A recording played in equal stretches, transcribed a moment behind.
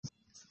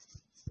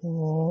Oh,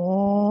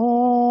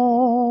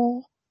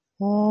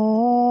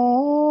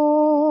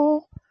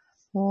 oh,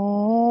 oh,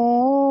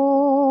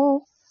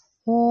 oh,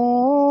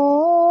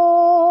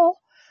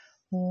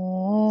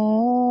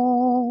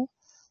 oh,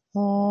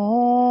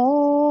 oh,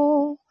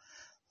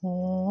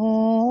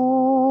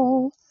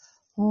 oh,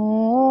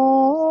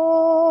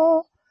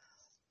 oh,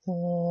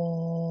 oh.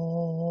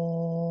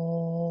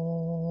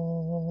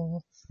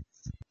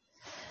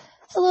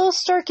 Hello,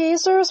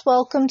 stargazers.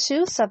 Welcome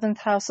to 7th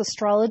House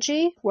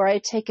Astrology, where I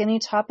take any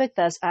topic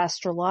that's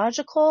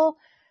astrological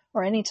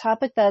or any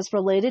topic that is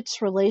related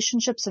to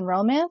relationships and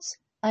romance.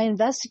 I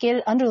investigate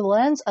it under the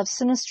lens of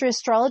synastry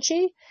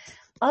astrology,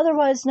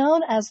 otherwise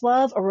known as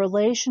love or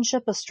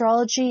relationship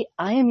astrology.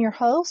 I am your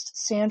host,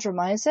 Sandra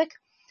Misek.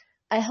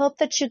 I hope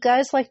that you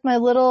guys liked my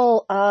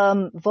little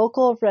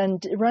vocal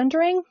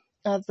rendering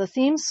of the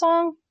theme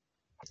song.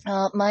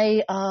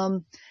 My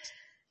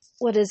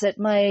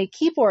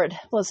keyboard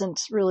wasn't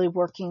really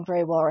working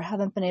very well, or I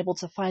haven't been able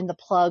to find the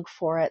plug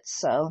for it,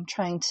 so I'm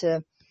trying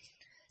to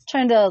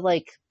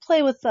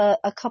play with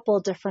a couple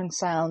of different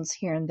sounds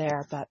here and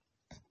there, but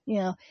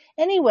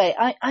anyway,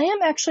 I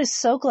am actually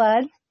so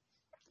glad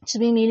to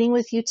be meeting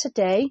with you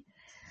today.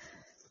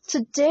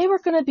 Today we're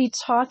going to be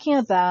talking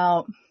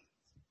about,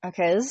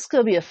 this is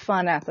going to be a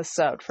fun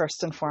episode,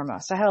 first and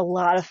foremost. I had a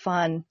lot of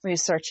fun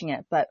researching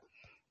it, but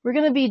we're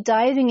going to be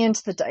diving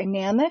into the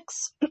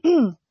dynamics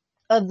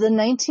of the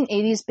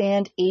 1980s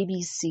band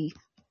ABC,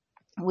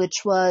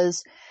 which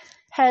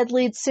head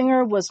lead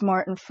singer was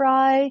Martin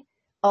Fry,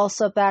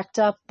 also backed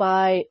up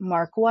by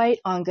Mark White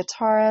on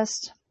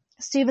guitarist,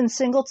 Stephen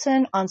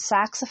Singleton on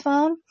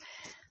saxophone.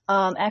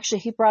 Actually,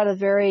 he brought I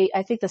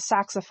think the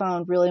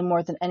saxophone really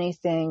more than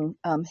anything,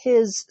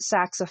 his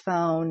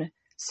saxophone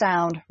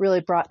sound really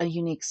brought a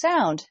unique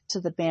sound to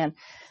the band.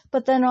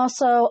 But then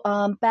also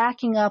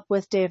backing up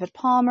with David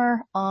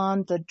Palmer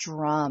on the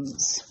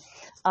drums.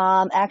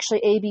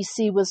 Actually,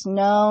 ABC was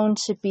known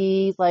to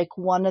be like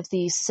one of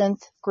the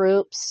synth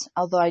groups,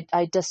 although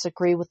I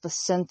disagree with the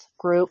synth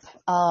group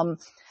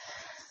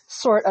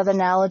sort of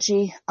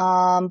analogy.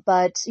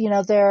 But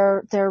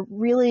their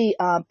really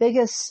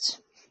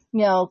biggest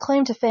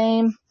claim to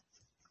fame,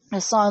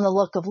 a song "The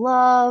Look of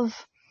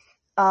Love."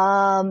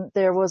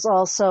 There was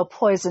also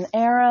Poison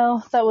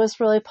Arrow that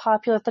was really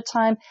popular at the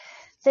time.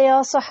 They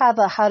also have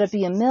a How to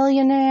Be a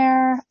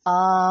Millionaire.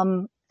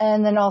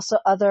 And then also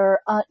other,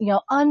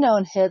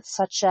 unknown hits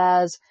such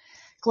as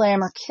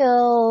Glamour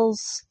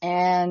Kills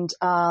and,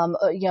 I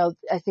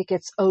think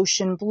it's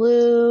Ocean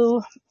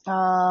Blue.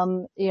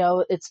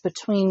 It's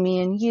Between Me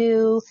and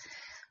You.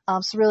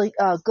 So really,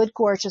 good,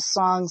 gorgeous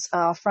songs,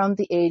 from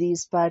the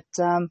 80s, but,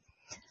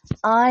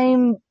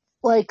 I'm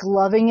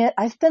loving it.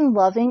 I've been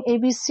loving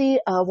ABC.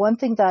 One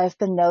thing that I've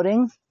been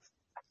noting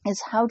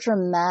is how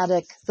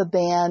dramatic the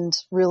band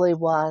really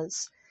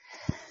was.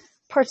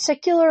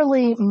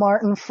 Particularly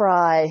Martin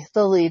Fry,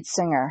 the lead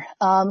singer.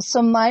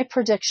 So my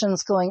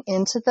predictions going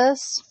into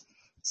this.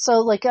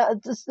 So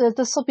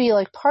this will be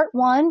part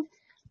one.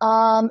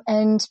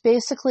 And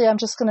basically I'm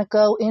just going to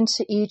go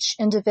into each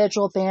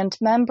individual band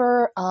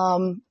member.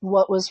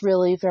 What was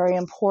really very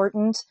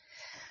important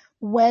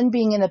when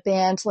being in a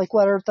band,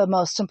 what are the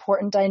most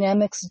important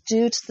dynamics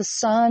due to the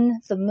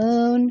sun, the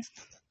moon,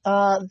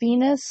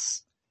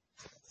 Venus,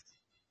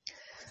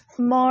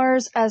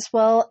 Mars, as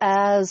well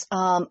as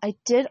I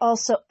did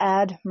also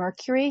add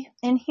Mercury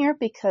in here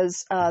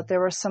because there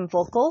were some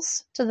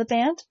vocals to the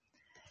band.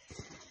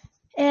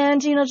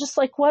 And, just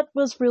what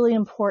was really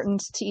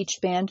important to each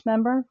band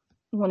member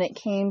when it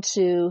came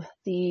to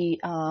the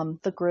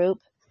group.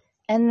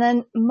 And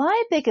then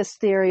my biggest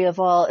theory of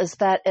all is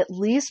that at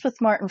least with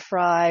Martin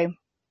Fry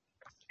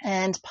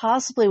and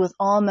possibly with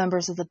all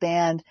members of the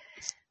band,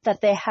 that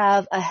they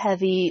have a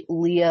heavy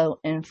Leo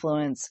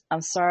influence.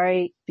 I'm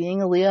sorry,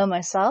 being a Leo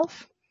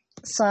myself,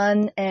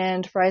 sun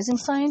and rising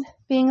sign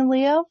being a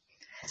Leo,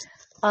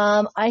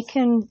 I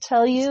can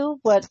tell you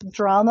what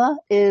drama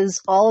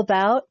is all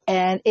about,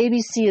 and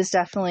ABC is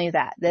definitely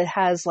that. It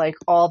has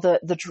all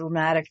the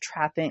dramatic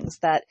trappings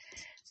that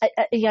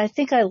I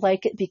think I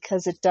like it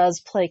because it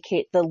does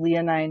placate the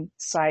Leonine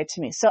side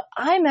to me. So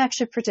I'm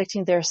actually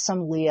predicting there's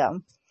some Leo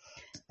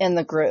in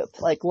the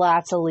group,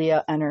 lots of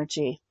Leo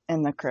energy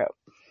in the group.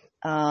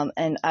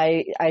 And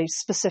I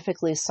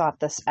specifically sought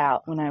this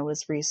out when I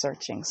was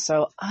researching.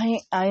 So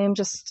I am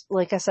just,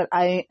 like I said,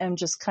 I am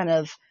just kind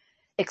of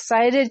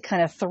excited,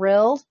 kind of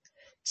thrilled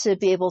to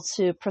be able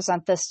to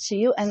present this to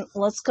you. And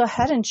let's go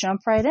ahead and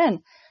jump right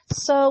in.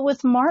 So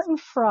with Martin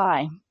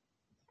Fry,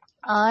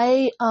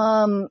 I,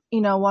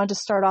 wanted to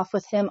start off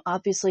with him.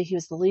 Obviously, he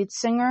was the lead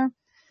singer.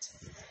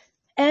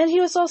 And he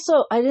was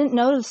also, I didn't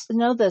know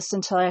this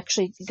until I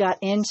actually got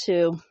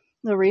into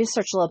the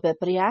research a little bit,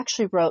 but he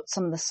actually wrote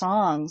some of the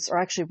songs, or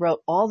actually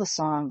wrote all the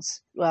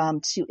songs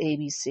to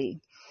ABC.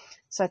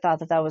 So I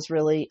thought that was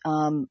really,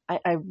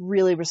 I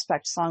really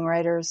respect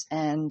songwriters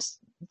and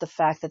the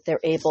fact that they're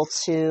able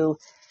to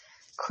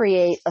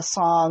create a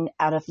song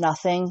out of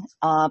nothing.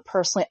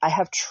 Personally, I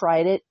have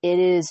tried it. It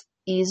is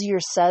easier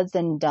said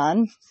than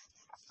done,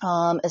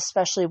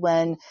 especially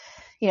when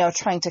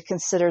trying to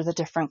consider the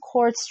different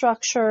chord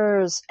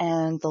structures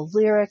and the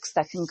lyrics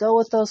that can go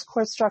with those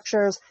chord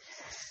structures.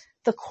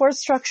 The chord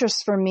structures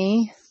for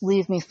me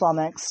leave me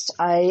flummoxed.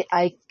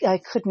 I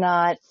could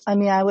not,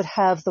 I would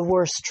have the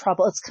worst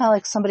trouble. It's kind of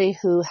like somebody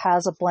who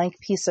has a blank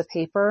piece of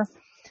paper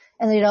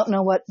and they don't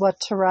know what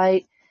to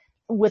write.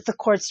 With the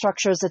chord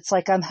structures, it's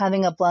like I'm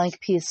having a blank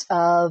piece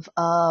of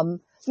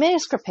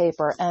manuscript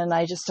paper and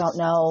I just don't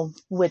know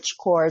which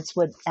chords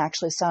would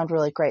actually sound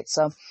really great.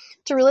 So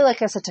to really,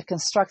 like I said, to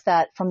construct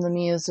that from the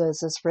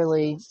muses is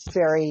really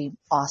very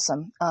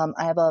awesome.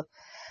 I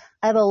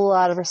have a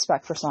lot of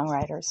respect for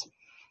songwriters.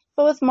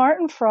 But with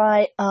Martin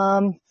Fry,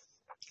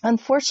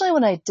 unfortunately,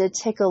 when I did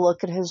take a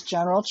look at his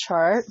general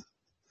chart,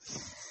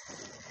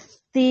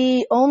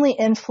 the only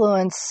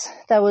influence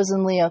that was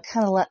in Leo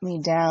kind of let me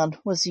down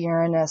was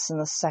Uranus in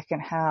the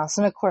second house.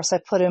 And of course, I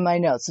put in my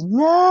notes,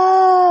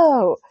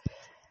 no!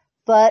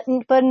 But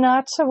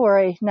not to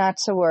worry, not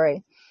to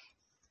worry.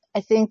 I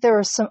think there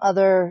were some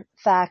other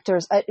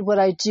factors. What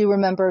I do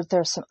remember,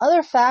 there's some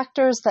other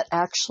factors that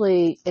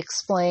actually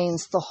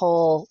explains the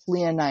whole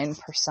Leonine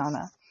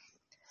persona.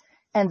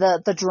 And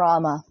the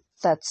drama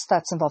that's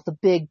involved, the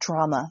big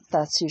drama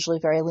that's usually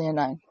very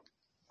Leonine.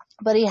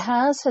 But he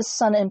has his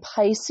sun in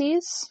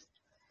Pisces.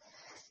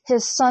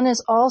 His sun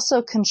is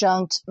also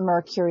conjunct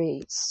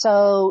Mercury.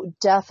 So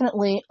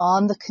definitely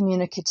on the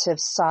communicative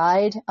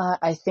side,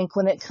 I think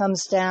when it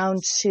comes down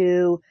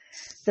to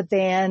the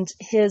band,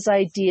 his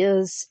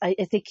ideas, I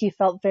think he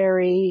felt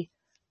very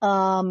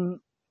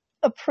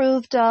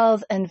approved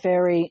of and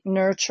very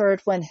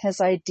nurtured when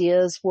his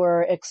ideas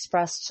were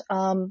expressed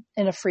in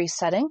a free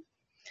setting.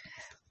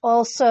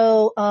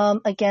 Also,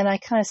 again, I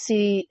kind of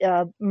see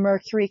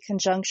Mercury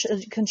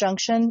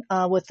conjunction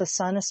with the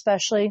sun,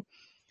 especially,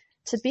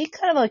 to be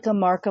kind of like a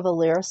mark of a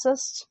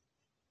lyricist,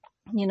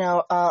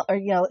 or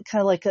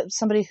kind of like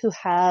somebody who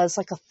has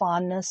like a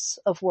fondness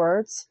of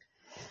words.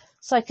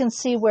 So I can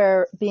see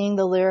where being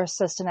the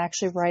lyricist and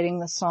actually writing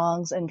the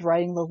songs and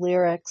writing the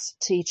lyrics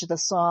to each of the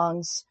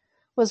songs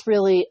was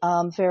really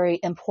very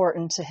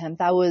important to him.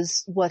 That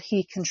was what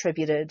he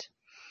contributed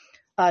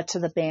to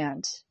the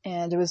band.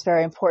 And it was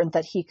very important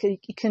that he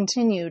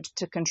continued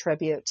to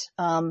contribute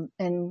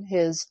in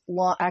his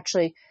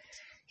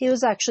he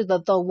was actually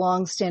the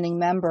long-standing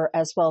member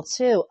as well,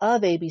 too,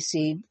 of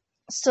ABC.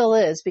 Still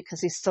is,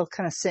 because he still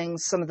kind of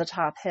sings some of the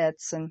top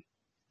hits and,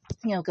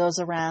 goes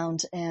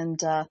around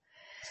and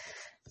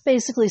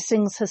basically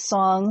sings his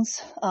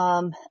songs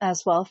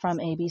as well from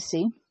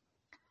ABC.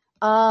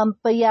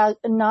 But yeah,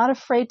 not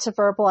afraid to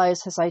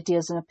verbalize his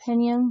ideas and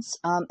opinions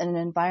in an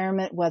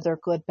environment, whether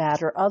good,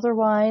 bad, or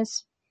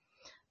otherwise.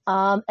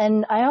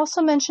 And I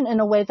also mentioned in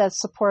a way that's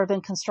supportive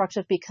and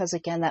constructive because,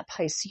 again, that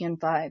Piscean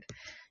vibe,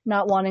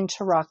 not wanting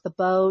to rock the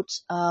boat,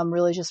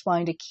 really just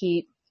wanting to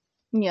keep,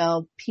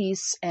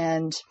 peace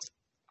and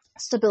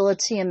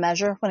stability and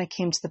measure when it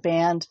came to the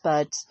band,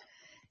 but,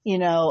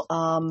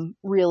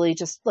 really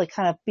just like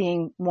kind of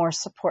being more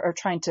support or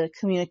trying to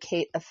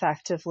communicate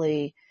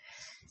effectively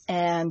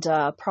and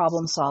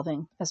problem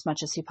solving as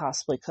much as he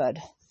possibly could.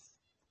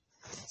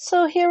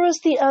 So here was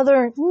the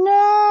other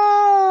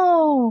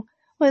no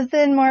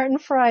within Martin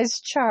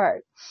Fry's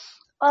chart.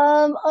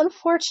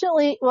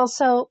 Unfortunately,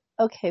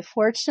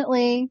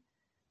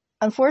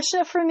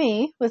 unfortunate for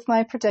me with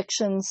my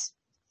predictions,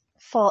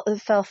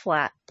 fell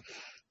flat.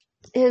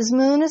 His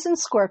moon is in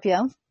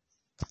Scorpio.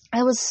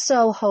 I was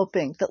so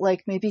hoping that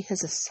like maybe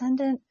his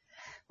ascendant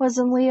was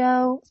in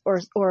Leo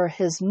or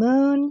his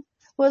moon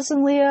was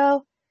in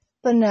Leo.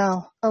 But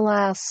no,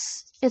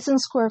 alas, it's in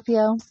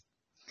Scorpio.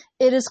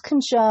 It is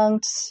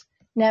conjunct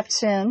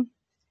Neptune,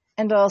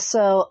 and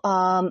also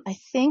I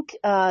think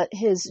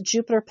his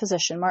Jupiter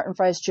position, Martin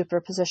Fry's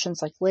Jupiter position,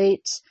 is like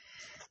late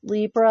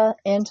Libra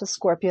into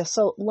Scorpio.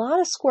 So a lot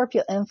of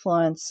Scorpio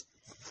influence.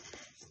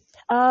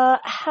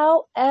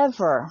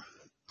 However,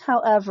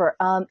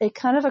 it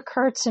kind of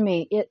occurred to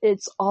me,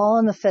 it's all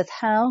in the fifth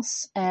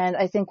house. And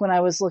I think when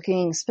I was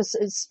looking,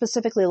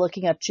 specifically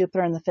looking at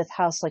Jupiter in the fifth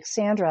house, like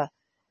Sandra,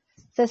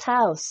 fifth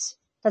house,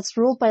 that's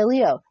ruled by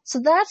Leo. So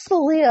that's the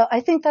Leo.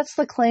 I think that's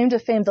the claim to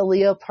fame, the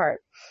Leo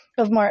part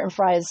of Martin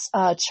Fry's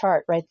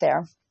chart right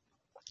there.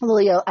 The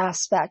Leo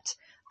aspect.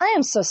 I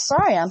am so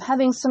sorry. I'm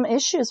having some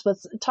issues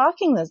with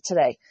talking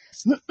today.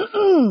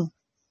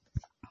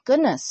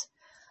 Goodness.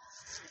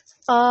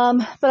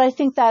 But I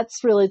think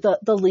that's really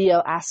the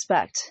Leo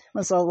aspect,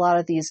 was a lot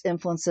of these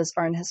influences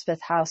are in his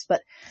fifth house.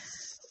 But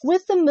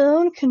with the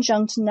moon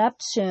conjunct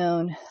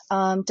Neptune,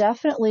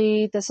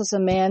 definitely this is a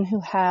man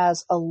who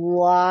has a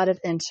lot of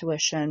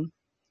intuition,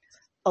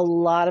 a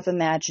lot of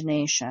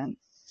imagination.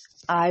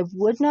 I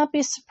would not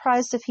be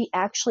surprised if he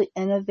actually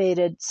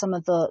innovated some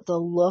of the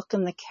look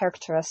and the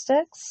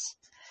characteristics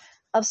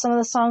of some of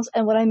the songs.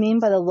 And what I mean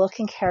by the look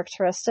and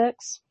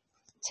characteristics,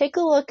 take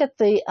a look at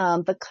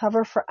the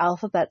cover for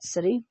Alphabet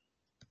City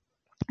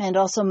and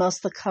also most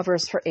of the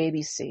covers for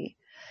ABC.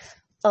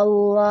 A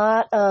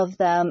lot of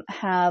them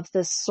have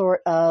this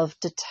sort of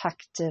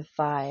detective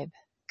vibe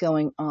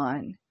going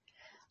on,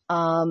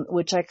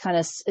 which I kind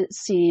of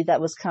see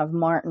that was kind of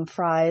Martin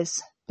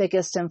Fry's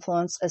biggest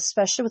influence,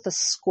 especially with the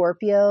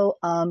Scorpio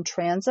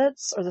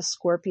transits or the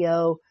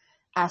Scorpio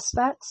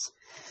aspects.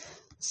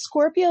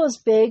 Scorpio is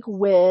big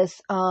with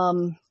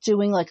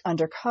doing like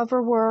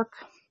undercover work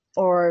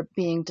or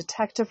being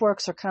detective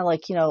work, so kind of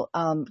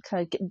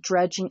like,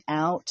 dredging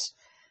out.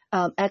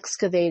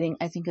 Excavating,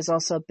 I think, is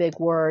also a big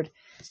word.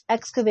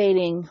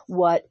 Excavating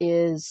what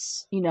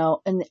is, in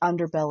the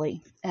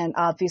underbelly. And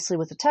obviously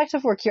with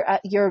detective work,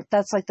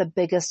 that's like the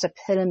biggest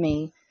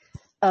epitome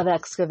of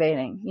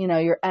excavating.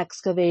 You're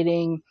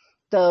excavating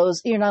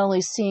those, you're not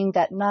only seeing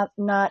that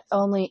not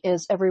only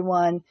is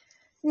everyone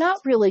not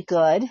really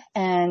good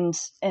and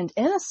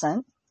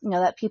innocent,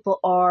 that people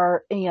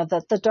are,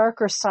 that the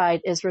darker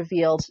side is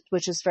revealed,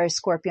 which is very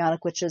Scorpionic,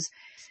 which is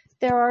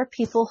there are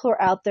people who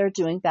are out there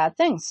doing bad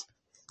things.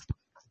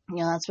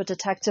 That's what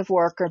detective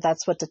work, or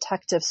that's what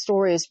detective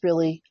stories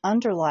really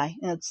underlie.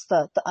 It's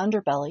the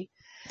underbelly.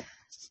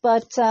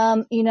 But,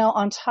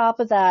 on top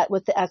of that,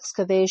 with the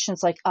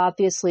excavations, like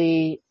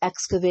obviously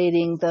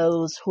excavating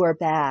those who are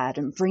bad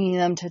and bringing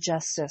them to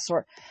justice,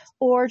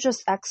 or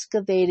just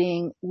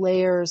excavating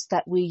layers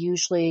that we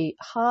usually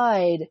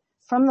hide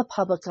from the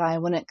public eye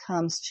when it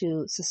comes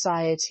to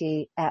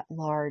society at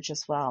large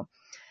as well.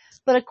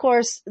 But of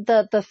course,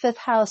 the fifth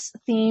house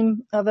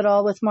theme of it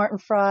all with Martin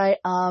Fry.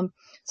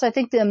 So I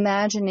think the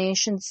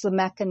imaginations, the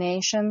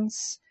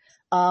machinations,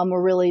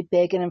 were really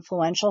big and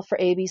influential for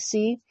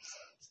ABC.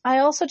 I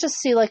also just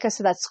see, like I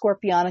said, that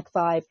Scorpionic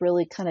vibe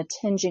really kind of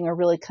tinging or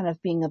really kind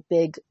of being a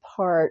big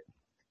part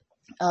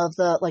of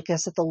the, like I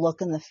said, the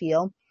look and the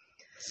feel.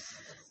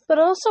 But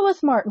also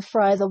with Martin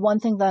Fry, the one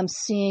thing that I'm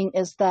seeing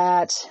is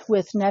that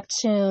with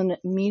Neptune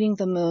meeting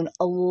the moon,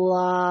 a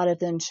lot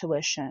of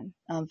intuition,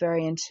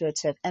 very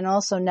intuitive. And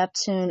also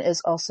Neptune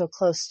is also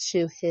close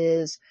to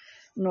his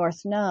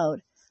North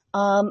Node.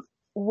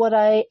 What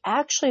I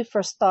actually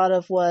first thought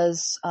of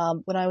was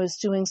when I was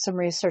doing some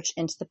research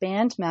into the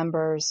band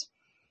members,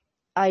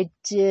 I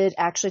did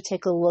actually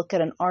take a look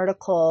at an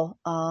article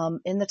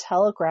in the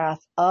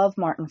Telegraph of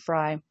Martin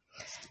Fry.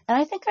 And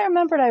I think I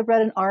remembered I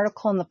read an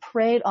article in the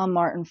Parade on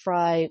Martin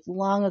Fry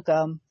long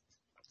ago.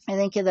 I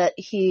think that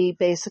he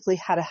basically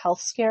had a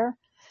health scare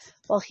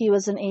while he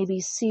was in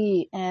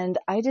ABC. And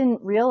I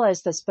didn't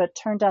realize this, but it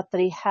turned out that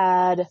he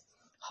had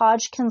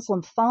Hodgkin's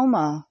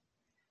lymphoma.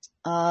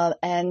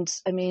 And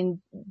I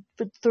mean,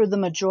 through the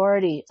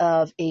majority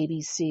of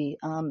ABC.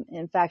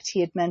 In fact,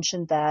 he had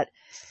mentioned that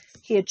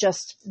he had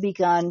just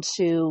begun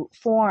to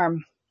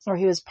form, or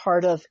he was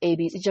part of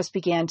ABC, just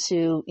began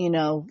to,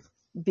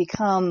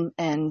 become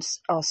and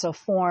also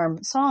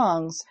form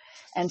songs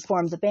and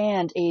form the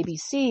band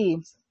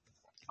ABC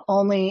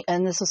only,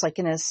 and this was like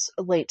in his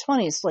late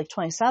 20s, like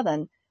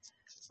 27,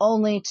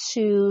 only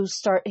to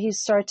he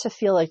started to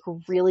feel like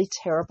really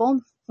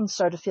terrible and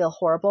started to feel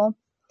horrible.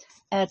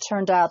 And it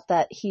turned out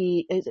that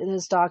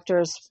his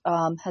doctors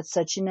had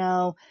said,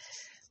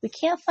 we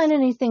can't find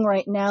anything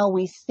right now.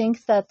 We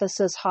think that this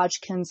is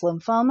Hodgkin's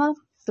lymphoma,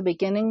 the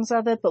beginnings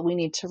of it, but we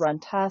need to run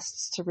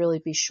tests to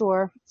really be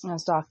sure,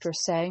 as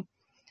doctors say.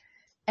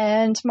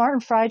 And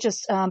Martin Fry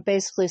just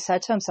basically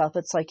said to himself,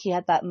 it's like he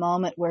had that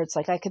moment where it's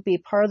like, I could be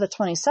part of the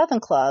 27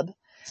 Club.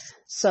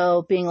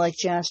 So being like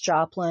Janis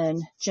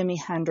Joplin, Jimi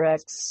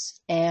Hendrix,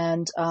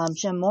 and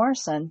Jim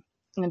Morrison,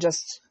 and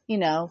just,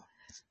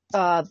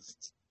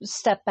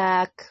 step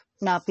back,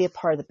 not be a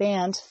part of the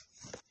band,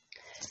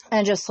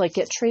 and just like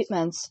get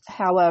treatments.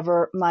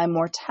 However, my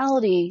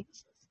mortality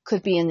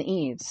could be in the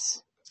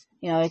eaves.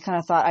 I kind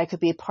of thought I could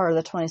be part of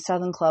the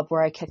 27 Club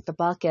where I kicked the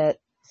bucket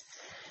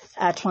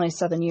at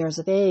 27 years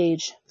of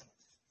age.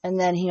 And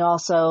then he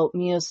also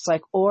mused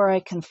like, or I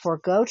can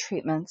forego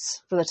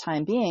treatments for the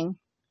time being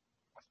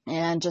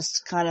and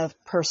just kind of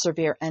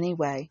persevere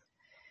anyway.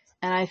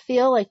 And I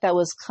feel like that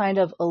was kind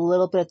of a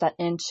little bit of that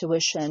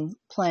intuition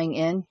playing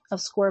in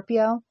of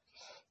Scorpio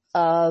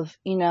of,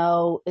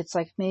 it's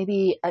like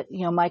maybe,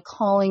 my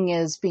calling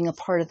is being a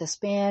part of this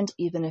band,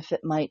 even if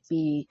it might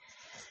be,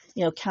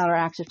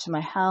 counteractive to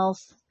my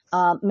health,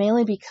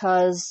 mainly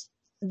because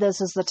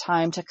this is the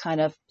time to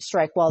kind of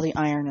strike while the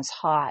iron is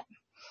hot,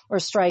 or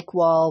strike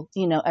while,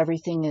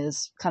 everything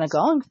is kind of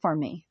going for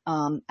me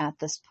at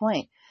this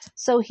point.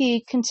 So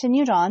he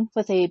continued on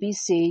with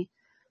ABC.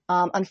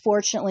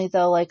 Unfortunately,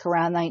 though, like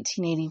around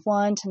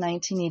 1981 to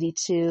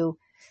 1982,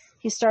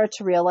 he started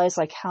to realize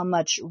like how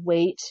much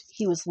weight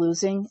he was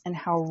losing and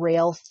how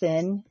rail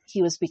thin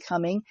he was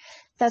becoming.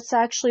 That's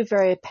actually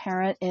very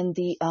apparent in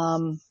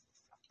the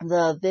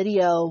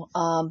video,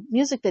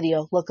 music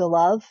video, Look of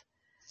Love.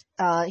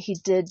 He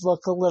did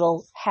look a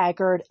little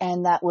haggard,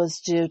 and that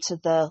was due to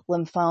the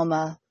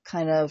lymphoma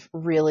kind of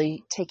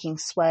really taking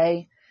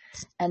sway.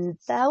 And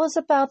that was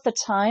about the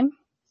time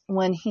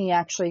when he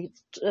actually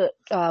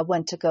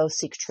went to go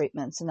seek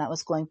treatments, and that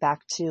was going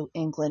back to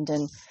England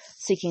and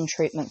seeking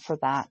treatment for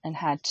that, and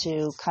had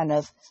to kind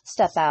of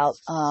step out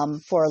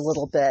for a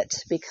little bit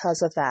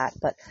because of that.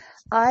 But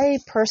I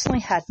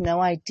personally had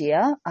no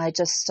idea. I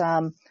just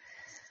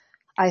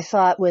I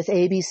thought with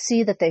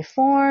ABC that they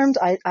formed.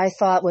 I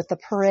thought with the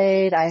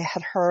parade, I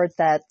had heard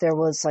that there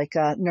was like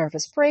a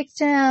nervous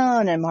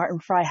breakdown and Martin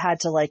Fry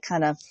had to like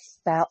kind of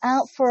bow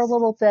out for a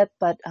little bit.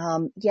 But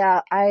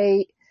yeah,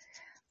 I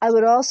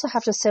would also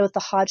have to say with the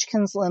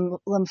Hodgkin's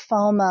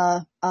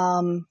lymphoma,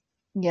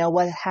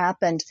 what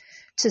happened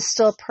to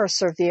still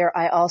persevere.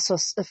 I also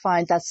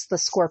find that's the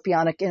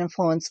scorpionic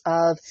influence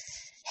of,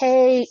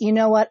 hey, you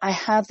know what? I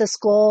have this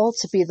goal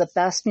to be the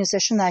best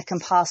musician that I can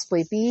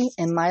possibly be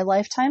in my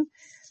lifetime.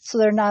 So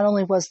there not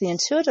only was the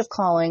intuitive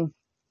calling,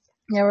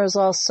 there was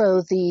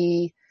also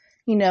the,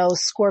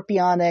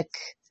 scorpionic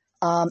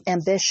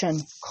ambition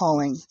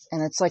calling.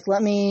 And it's like,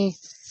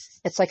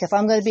 if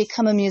I'm going to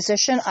become a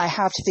musician, I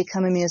have to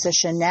become a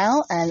musician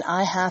now, and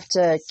I have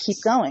to keep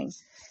going.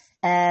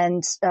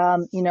 And,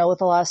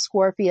 with a lot of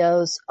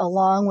Scorpios,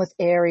 along with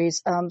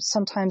Aries,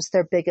 sometimes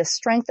their biggest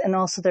strength and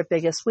also their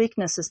biggest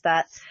weakness is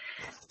that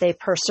they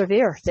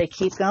persevere. They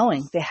keep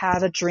going. They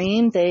have a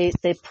dream. They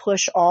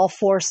push all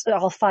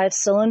 5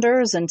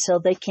 cylinders until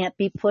they can't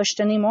be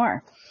pushed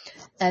anymore.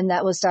 And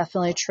that was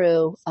definitely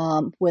true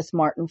with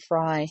Martin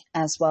Fry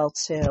as well,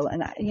 too.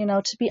 And,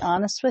 to be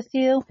honest with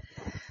you,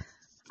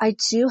 I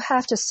do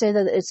have to say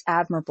that it's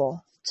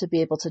admirable to be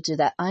able to do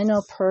that. I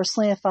know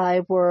personally if I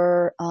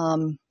were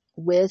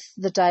with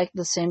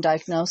the same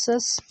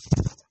diagnosis,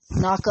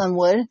 knock on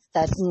wood,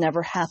 that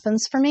never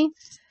happens for me.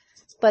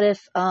 But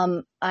if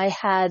I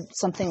had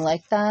something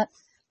like that,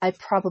 I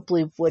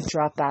probably would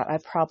drop out. I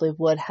probably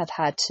would have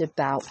had to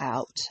bow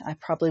out. I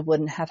probably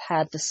wouldn't have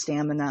had the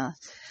stamina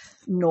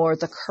nor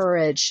the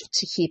courage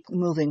to keep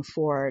moving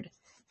forward.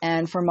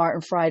 And for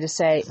Martin Fry to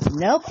say,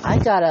 nope, I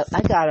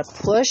gotta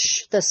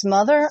push this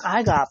mother.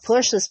 I gotta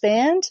push this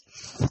band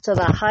to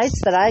the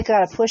heights that I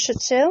gotta push it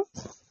to,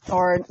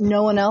 or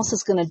no one else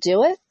is going to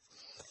do it.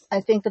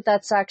 I think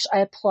that's actually, I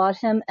applaud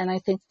him, and I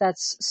think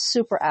that's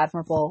super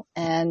admirable.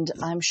 And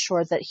I'm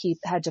sure that he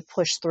had to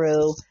push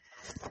through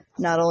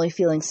not only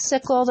feeling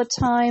sick all the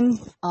time,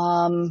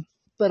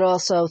 but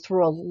also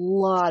through a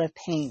lot of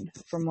pain,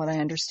 from what I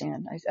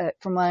understand.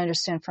 From what I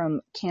understand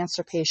from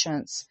cancer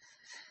patients,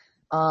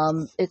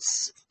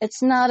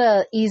 it's not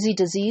a easy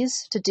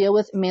disease to deal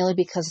with, mainly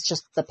because it's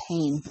just the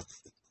pain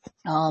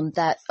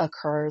that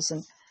occurs,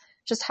 and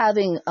just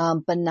having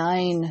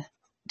benign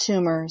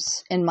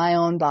tumors in my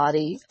own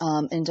body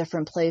in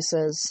different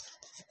places.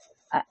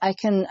 I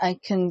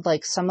can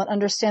like somewhat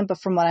understand, but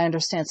from what I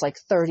understand, it's like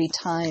 30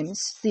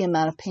 times the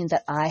amount of pain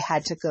that I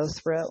had to go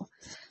through.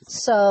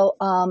 So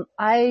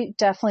I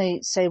definitely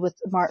say with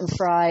Martin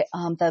Fry,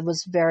 that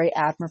was very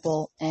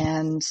admirable,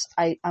 and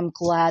I'm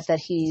glad that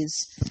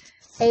he's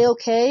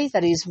A-okay,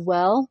 that he's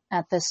well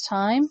at this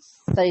time,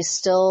 that he's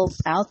still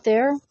out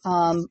there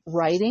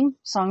songwriting,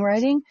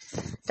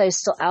 that he's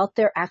still out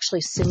there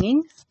actually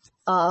singing.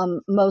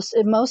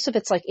 Most of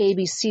it's like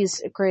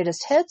ABC's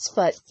greatest hits,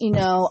 but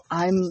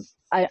I'm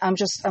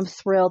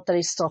thrilled that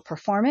he's still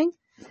performing,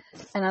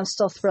 and I'm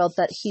still thrilled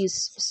that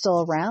he's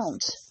still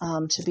around,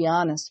 to be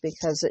honest,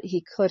 because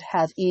he could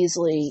have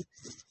easily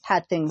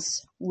had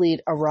things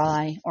lead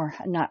awry or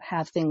not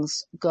have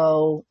things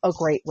go a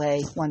great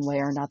way, one way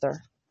or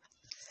another.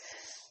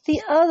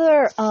 The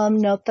other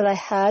note that I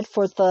had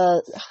for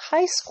the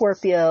high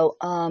Scorpio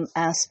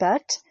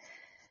aspect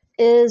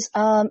is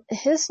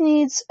his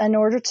needs in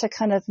order to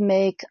kind of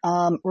make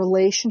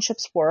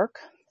relationships work,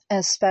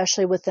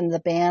 especially within the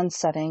band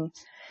setting,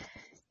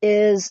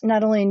 is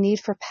not only a need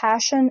for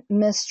passion,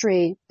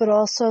 mystery, but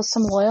also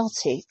some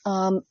loyalty.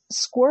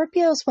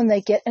 Scorpios, when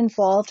they get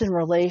involved in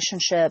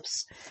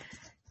relationships,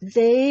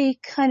 they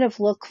kind of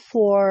look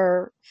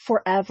for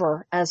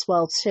forever as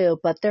well too,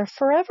 but their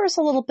forever is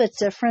a little bit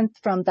different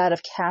from that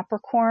of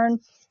Capricorn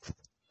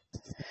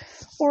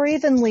or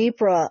even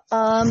Libra.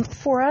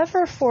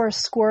 Forever for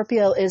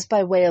Scorpio is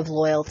by way of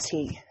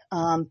loyalty,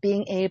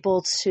 being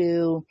able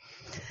to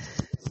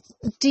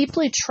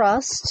deeply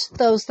trust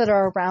those that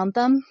are around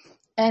them,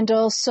 and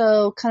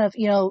also kind of,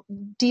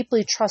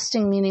 deeply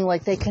trusting, meaning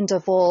like they can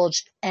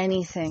divulge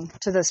anything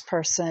to this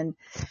person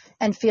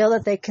and feel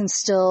that they can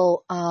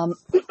still,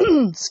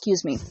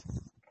 excuse me,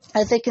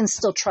 that they can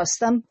still trust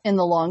them in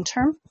the long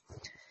term.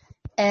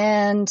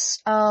 And,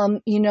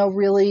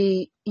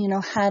 really,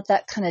 have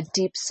that kind of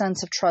deep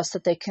sense of trust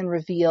that they can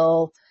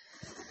reveal,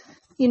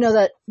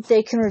 that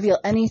they can reveal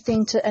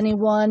anything to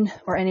anyone,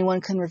 or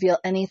anyone can reveal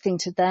anything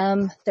to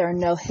them. There are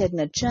no hidden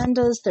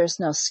agendas. There's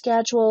no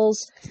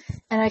schedules.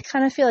 And I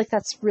kind of feel like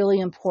that's really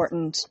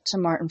important to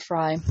Martin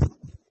Fry,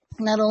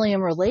 not only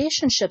in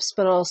relationships,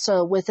 but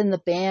also within the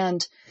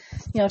band,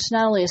 to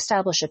not only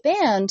establish a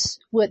band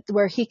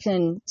where he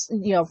can,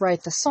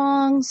 write the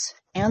songs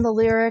and the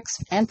lyrics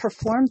and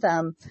perform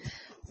them,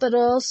 but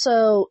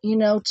also,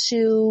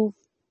 to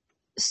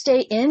stay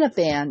in a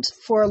band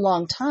for a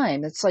long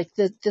time. It's like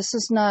this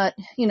is not,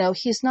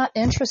 he's not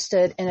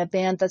interested in a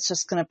band that's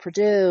just going to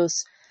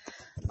produce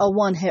a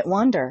one-hit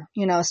wonder,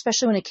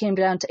 especially when it came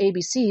down to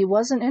ABC. He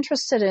wasn't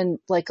interested in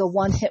like a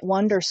one-hit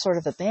wonder sort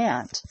of a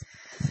band.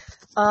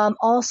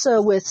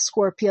 Also with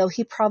Scorpio,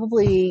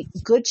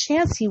 good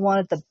chance he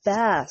wanted the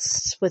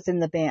best within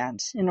the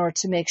band in order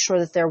to make sure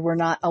that there were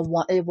not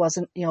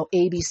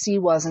ABC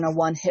wasn't a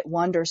one-hit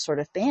wonder sort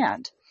of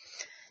band.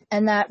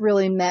 And that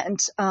really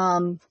meant,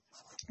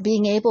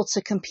 being able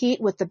to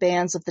compete with the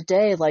bands of the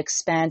day like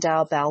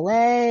Spandau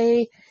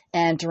Ballet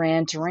and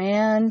Duran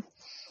Duran,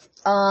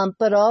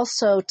 but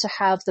also to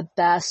have the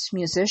best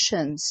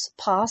musicians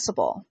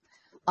possible.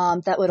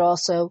 That would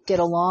also get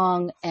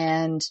along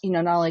and,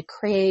 not only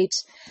create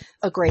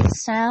a great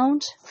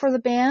sound for the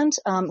band,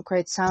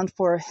 great sound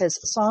for his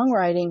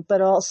songwriting,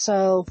 but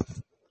also,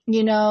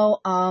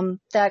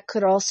 that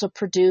could also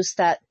produce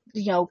that,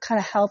 kind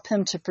of help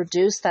him to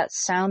produce that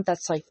sound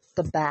that's like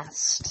the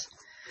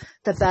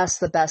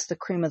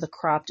cream of the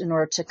crop in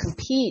order to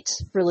compete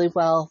really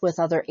well with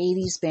other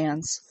 80s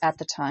bands at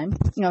the time,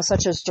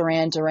 such as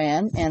Duran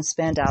Duran and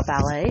Spandau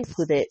Ballet,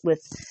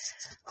 with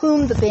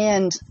whom the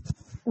band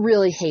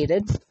really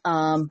hated,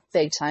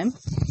 big time.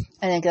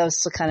 I think that was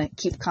to kind of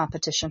keep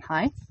competition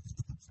high.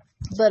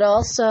 But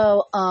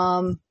also,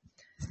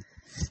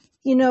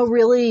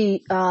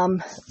 really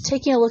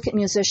taking a look at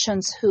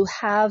musicians who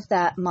have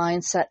that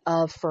mindset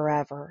of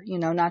forever,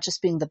 not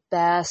just being the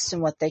best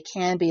in what they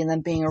can be and then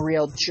being a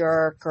real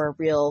jerk or a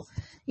real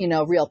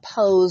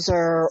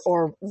poser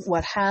or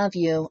what have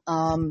you,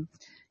 in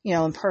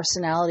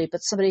personality, but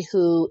somebody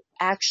who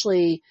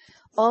actually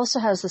also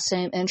has the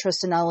same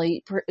interest in not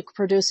only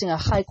producing a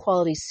high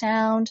quality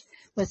sound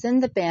within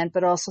the band,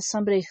 but also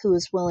somebody who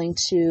is willing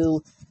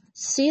to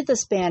see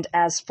this band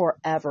as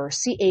forever,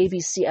 see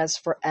ABC as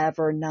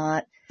forever,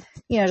 not,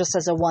 just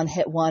as a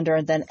one-hit wonder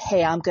and then,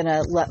 hey, I'm going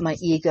to let my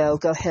ego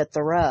go hit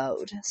the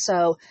road.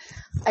 So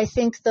I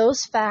think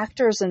those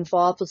factors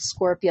involved with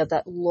Scorpio,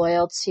 that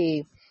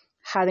loyalty,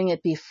 having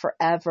it be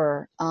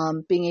forever,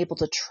 being able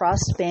to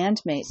trust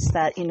bandmates,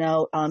 that,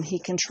 he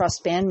can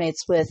trust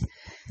bandmates with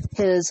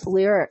his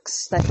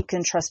lyrics, that he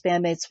can trust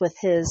bandmates with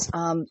his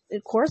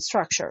chord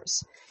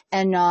structures,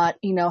 and not,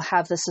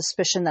 have the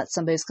suspicion that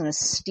somebody's going to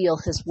steal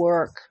his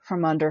work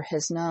from under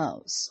his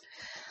nose.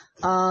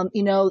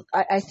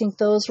 I think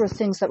those were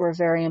things that were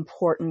very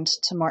important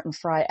to Martin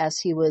Fry as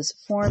he was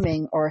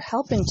forming or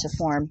helping to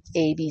form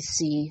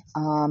ABC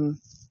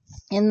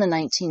in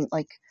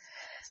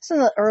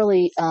the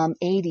early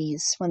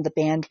 80s when the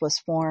band was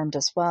formed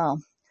as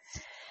well.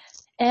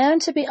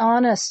 And to be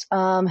honest,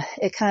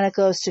 it kind of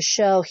goes to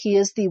show he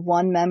is the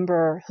one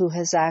member who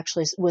has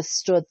actually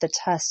withstood the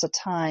test of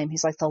time.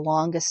 He's like one of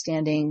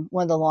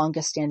the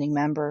longest standing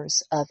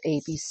members of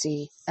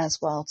ABC as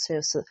well too.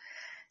 So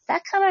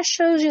that kind of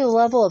shows you the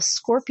level of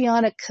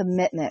scorpionic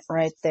commitment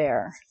right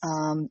there,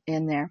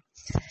 in there.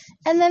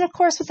 And then of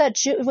course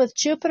with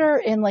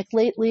Jupiter in like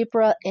late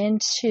Libra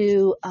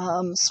into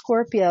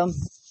Scorpio,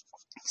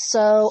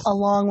 so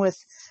along with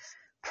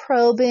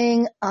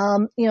probing,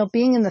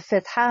 being in the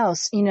fifth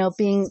house,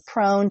 being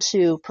prone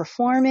to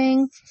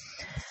performing,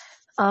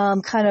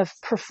 kind of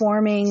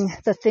performing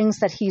the things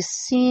that he's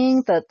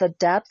seeing, the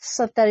depths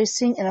of that he's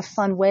seeing in a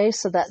fun way,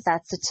 so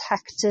that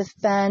detective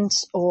bent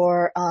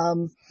or,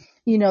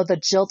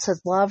 the jilted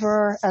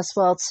lover as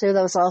well too.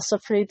 That was also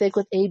pretty big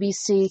with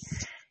ABC,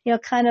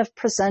 kind of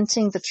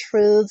presenting the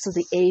truths of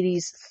the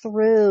 80s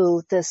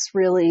through this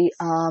really,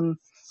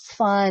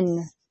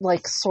 fun,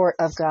 like sort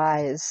of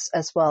guys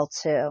as well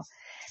too.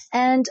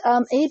 And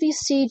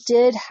ABC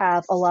did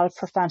have a lot of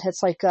profound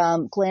hits, like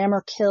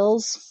Glamour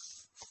Kills.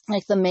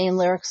 Like the main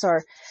lyrics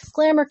are,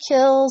 glamour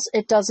kills,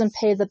 it doesn't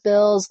pay the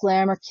bills,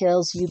 glamour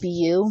kills, you be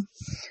you.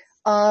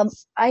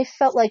 I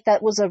felt like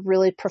that was a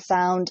really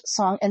profound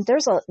song, and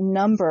there's a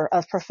number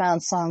of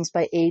profound songs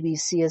by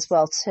ABC as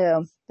well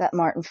too, that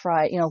Martin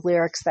Fry,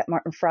 lyrics that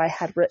Martin Fry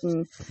had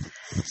written,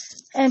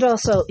 and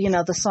also,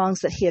 the songs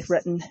that he had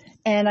written.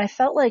 And I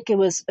felt like it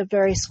was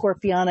very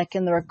scorpionic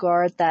in the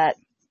regard that,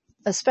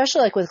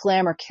 especially like with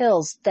Glamour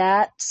Kills,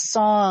 that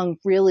song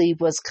really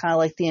was kind of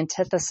like the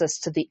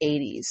antithesis to the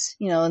 80s.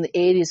 In the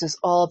 80s, it was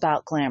all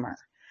about glamour.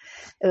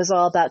 It was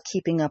all about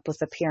keeping up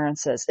with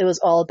appearances. It was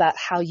all about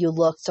how you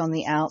looked on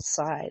the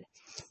outside.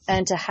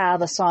 And to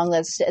have a song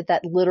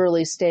that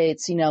literally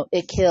states,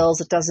 it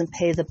kills, it doesn't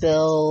pay the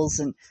bills.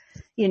 And,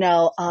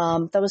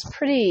 that was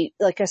pretty,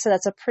 like I said,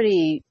 that's a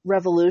pretty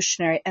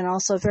revolutionary and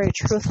also a very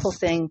truthful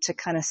thing to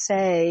kind of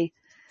say,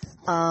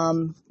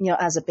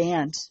 as a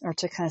band, or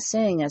to kind of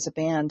sing as a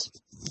band.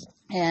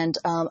 And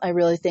I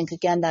really think,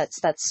 again,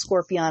 that's that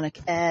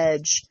scorpionic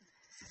edge,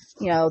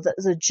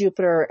 the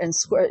Jupiter and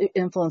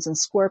influence in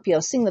Scorpio,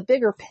 seeing the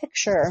bigger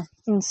picture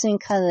and seeing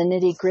kind of the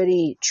nitty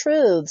gritty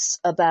truths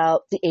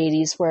about the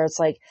 80s, where it's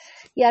like,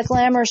 yeah,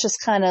 glamour is just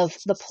kind of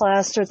the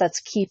plaster that's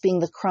keeping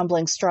the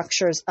crumbling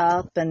structures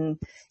up, and,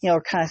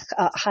 or kind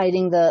of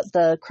hiding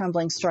the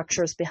crumbling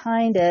structures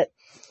behind it.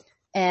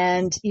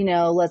 And,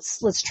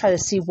 let's try to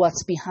see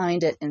what's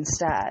behind it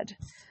instead.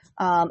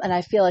 And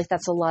I feel like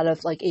that's a lot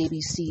of like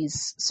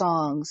ABC's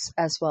songs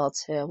as well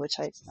too, which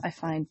I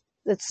find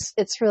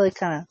it's really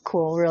kind of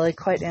cool, really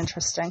quite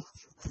interesting.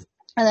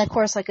 And then, of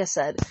course, like I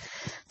said,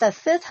 that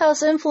fifth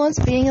house influence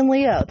being in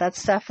Leo,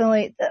 that's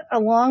definitely,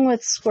 along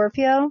with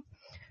Scorpio,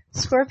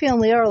 Scorpio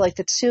and Leo are like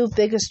the two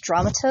biggest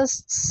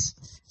dramatists.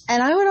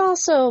 And I would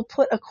also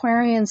put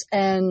Aquarians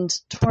and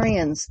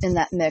Taurians in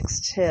that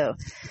mix too.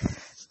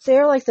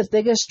 They're like the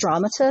biggest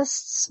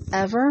dramatists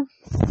ever.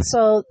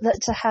 So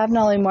that to have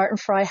not only Martin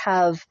Fry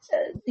have,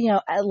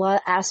 a lot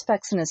of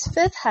aspects in his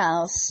fifth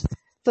house,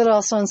 but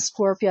also in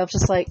Scorpio,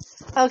 just like,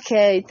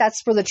 okay,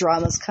 that's where the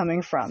drama's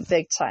coming from,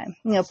 big time.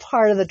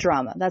 Part of the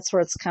drama. That's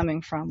where it's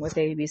coming from with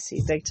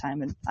ABC, big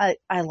time. And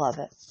I love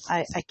it.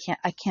 I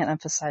can't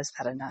emphasize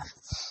that enough.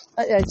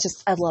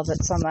 I love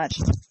it so much.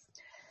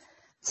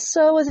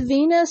 So with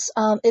Venus,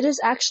 it is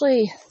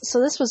actually,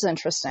 so this was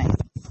interesting.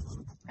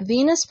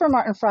 Venus for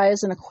Martin Fry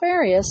is in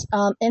Aquarius,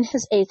 in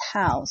his 8th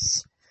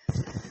house.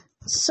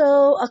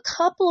 So a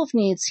couple of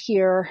needs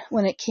here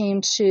when it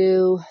came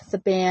to the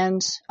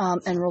band,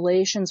 and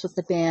relations with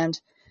the band.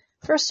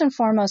 First and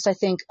foremost, I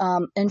think,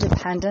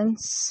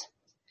 independence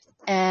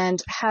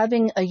and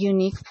having a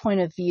unique point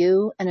of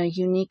view and a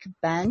unique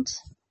bent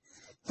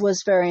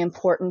was very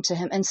important to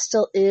him and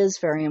still is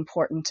very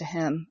important to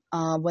him,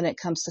 when it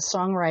comes to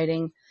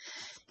songwriting.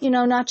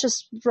 Not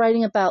just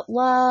writing about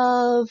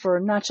love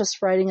or not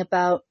just writing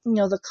about,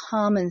 the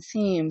common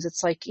themes.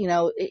 It's like,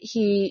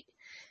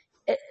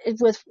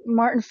 with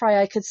Martin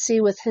Fry, I could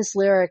see with his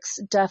lyrics,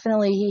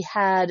 definitely he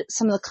had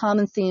some of the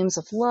common themes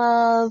of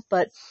love,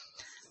 but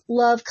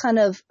love kind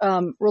of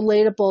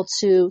relatable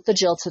to the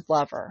jilted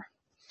lover.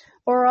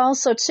 Or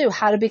also, too,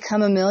 how to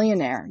become a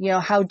millionaire.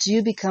 How do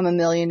you become a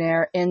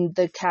millionaire in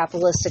the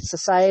capitalistic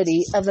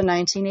society of the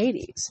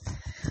 1980s?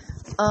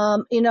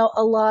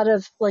 A lot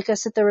of, like I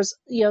said, there was,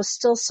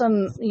 still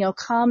some,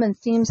 common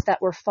themes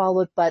that were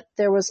followed, but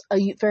there was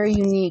a very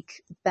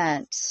unique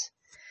bent.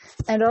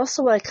 And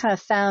also what I kind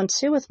of found,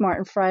 too, with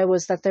Martin Fry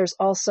was that there's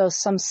also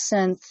some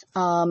synth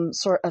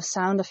sort of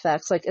sound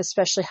effects, like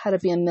especially How to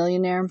Be a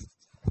Millionaire.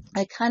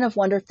 I kind of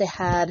wonder if they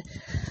had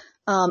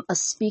a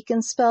speak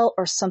and spell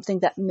or something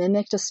that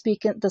mimicked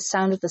the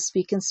sound of the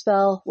speak and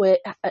spell.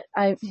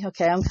 I'm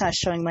kind of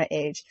showing my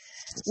age.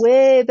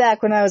 Way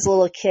back when I was a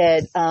little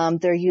kid,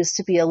 there used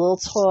to be a little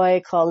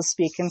toy called a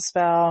speak and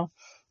spell.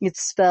 You'd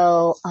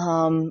spell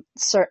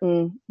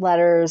certain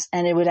letters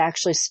and it would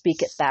actually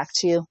speak it back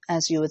to you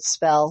as you would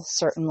spell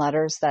certain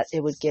letters that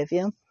it would give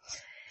you.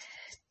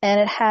 And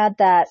it had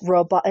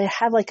it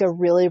had like a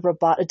really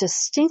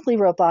distinctly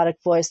robotic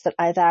voice that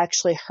I've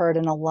actually heard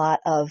in a lot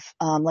of,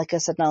 like I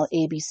said, not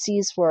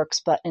ABC's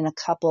works, but in a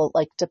couple,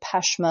 like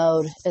Depeche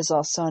Mode is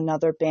also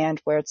another band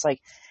where it's like,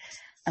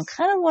 I'm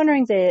kind of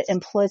wondering they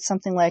employed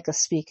something like a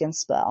speak and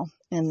spell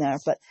in there,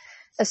 but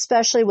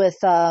especially with,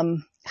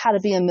 How to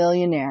Be a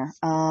Millionaire,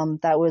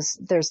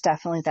 there's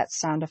definitely that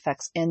sound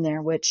effects in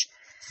there, which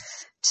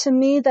to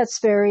me, that's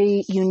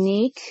very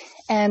unique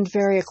and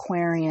very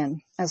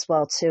Aquarian as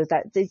well, too.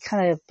 That they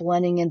kind of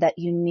blending in that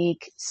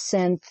unique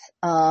synth,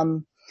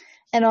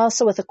 and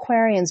also with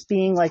Aquarians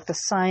being like the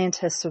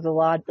scientists or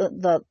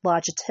the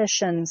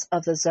logisticians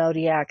of the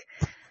zodiac.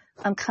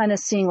 I'm kind of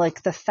seeing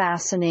like the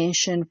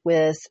fascination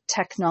with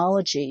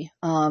technology,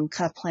 kind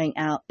of playing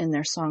out in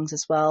their songs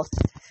as well.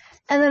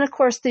 And then, of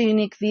course, the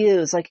unique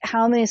views. Like,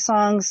 how many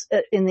songs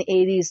in the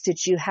 80s did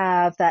you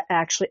have that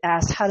actually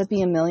asked how to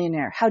be a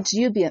millionaire? How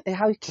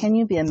can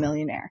you be a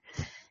millionaire?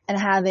 And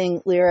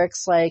having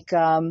lyrics like,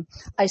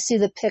 I see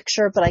the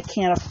picture, but I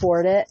can't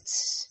afford it.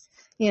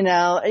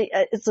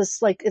 It's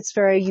just like, it's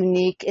very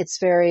unique. It's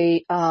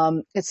very,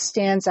 it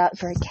stands out,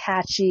 very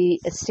catchy.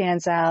 It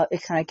stands out.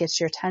 It kind of gets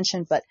your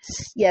attention, but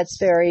yeah, it's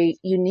very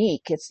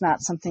unique. It's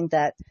not something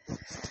that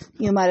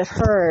you might have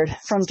heard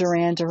from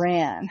Duran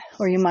Duran,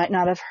 or you might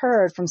not have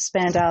heard from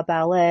Spandau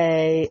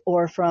Ballet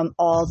or from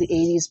all the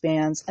 80s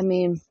bands. I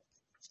mean,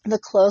 the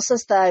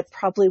closest that I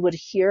probably would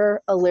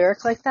hear a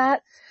lyric like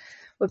that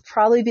would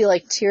probably be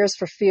like Tears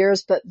for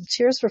Fears, but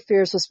Tears for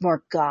Fears was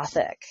more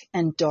gothic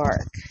and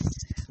dark.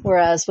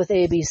 Whereas with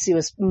ABC it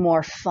was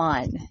more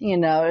fun,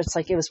 it's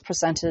like it was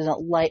presented in a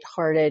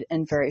lighthearted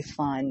and very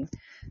fun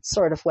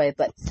sort of way.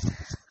 But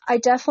I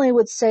definitely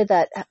would say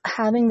that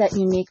having that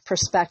unique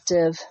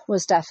perspective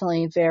was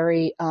definitely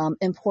very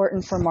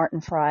important for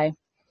Martin Fry.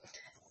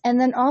 And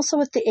then also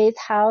with the 8th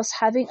house,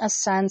 having a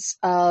sense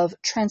of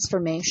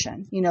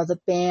transformation, the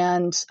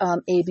band,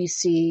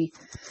 ABC,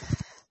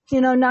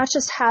 not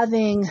just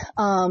having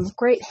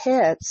great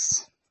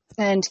hits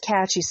and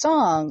catchy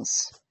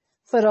songs,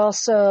 but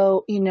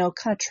also, kind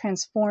of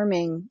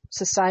transforming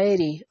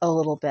society a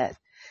little bit.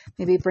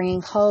 Maybe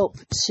bringing hope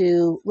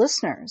to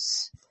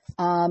listeners.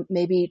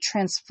 Maybe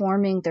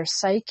transforming their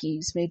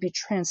psyches. Maybe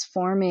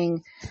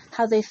transforming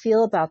how they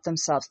feel about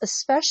themselves.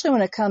 Especially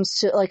when it comes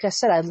to, like I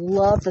said, I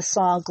love the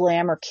song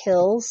Glamour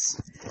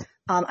Kills.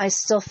 I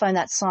still find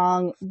that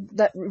song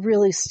that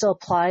really still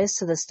applies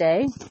to this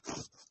day.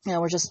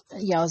 We're just,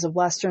 as a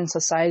Western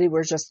society,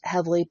 we're just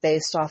heavily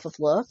based off of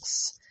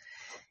looks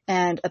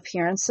and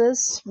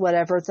appearances,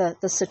 whatever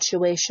the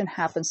situation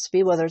happens to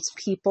be, whether it's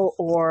people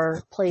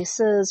or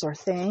places or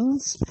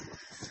things.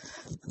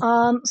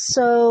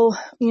 So,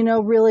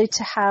 really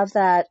to have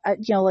that,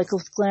 like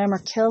with Glamour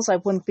Kills, I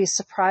wouldn't be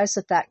surprised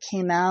if that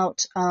came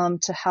out,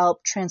 to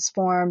help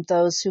transform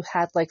those who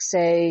had, like,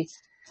 say,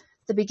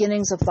 the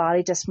beginnings of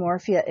body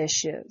dysmorphia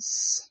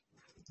issues,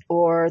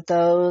 or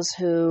those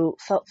who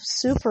felt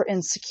super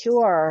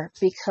insecure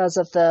because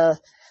of the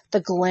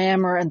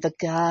glamour and the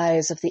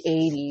guise of the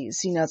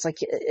 80s. You know, it's like,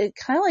 it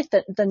kind of like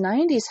the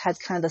 90s had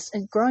kind of this,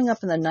 and growing up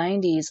in the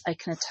 90s, I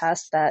can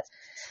attest that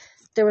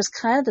there was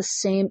kind of the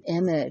same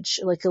image,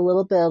 like a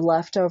little bit of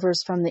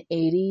leftovers from the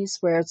 80s,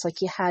 where it's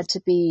like you had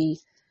to be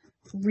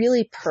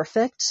really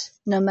perfect.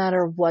 No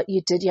matter what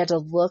you did, you had to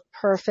look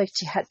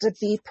perfect. You had to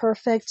be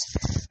perfect.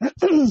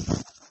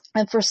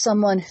 And for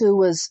someone who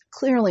was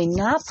clearly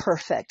not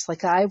perfect,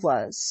 like I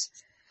was,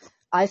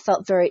 I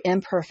felt very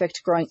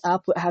imperfect growing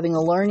up, having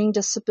a learning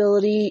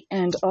disability,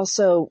 and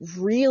also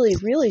really,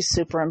 really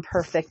super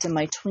imperfect in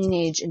my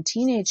tweenage and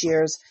teenage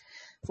years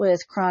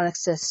with chronic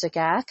cystic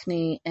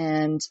acne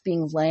and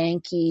being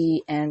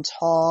lanky and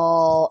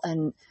tall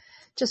and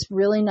just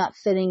really not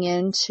fitting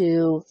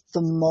into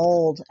the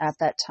mold at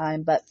that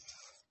time. But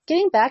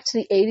getting back to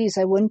the 80s,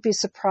 I wouldn't be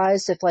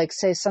surprised if, like,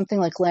 say, something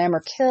like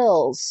Glamour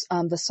Kills,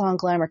 the song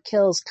Glamour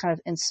Kills kind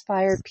of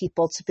inspired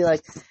people to be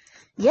like,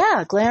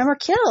 yeah, glamour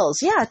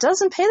kills. Yeah, it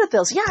doesn't pay the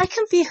bills. Yeah, I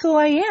can be who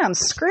I am.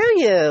 Screw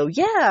you.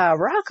 Yeah,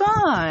 rock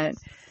on.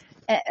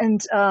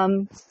 And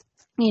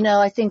you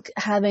know, I think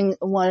having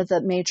one of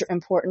the major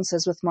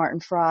importances with Martin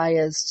Fry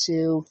is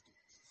to,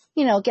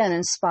 you know, again,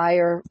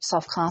 inspire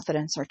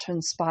self-confidence, or to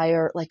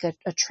inspire like a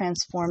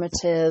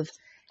transformative,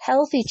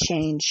 healthy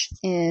change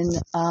in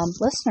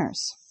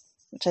listeners,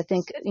 which I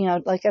think, you know,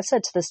 like I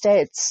said, to this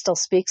day, it still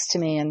speaks to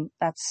me, and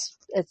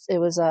it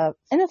was a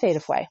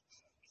innovative way.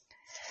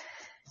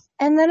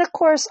 And then, of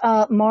course,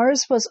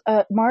 Mars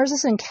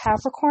is in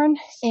Capricorn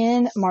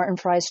in Martin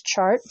Fry's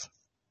chart.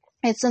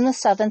 It's in the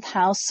 7th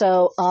house,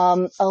 so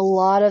a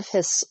lot of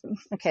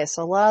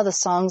the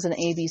songs in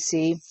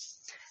ABC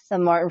that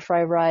Martin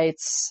Fry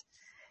writes,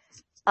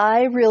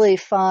 I really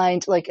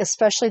find, like,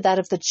 especially that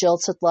of the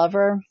jilted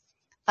lover,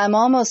 I'm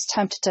almost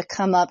tempted to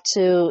come up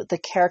to the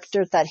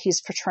character that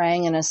he's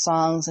portraying in his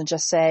songs and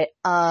just say,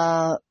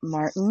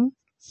 Martin,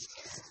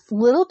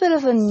 little bit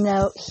of a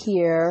note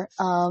here.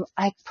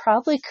 I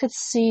probably could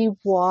see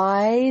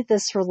why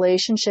this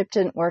relationship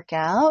didn't work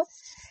out.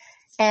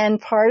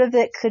 And part of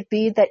it could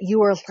be that you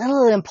were a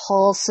little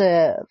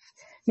impulsive.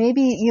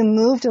 Maybe you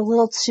moved a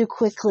little too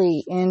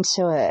quickly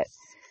into it.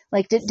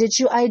 Like, did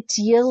you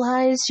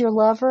idealize your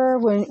lover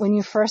when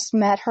you first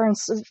met her and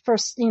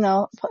first, you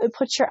know,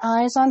 put your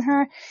eyes on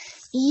her?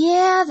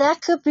 Yeah,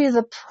 that could be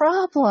the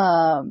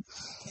problem.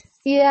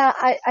 Yeah,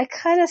 I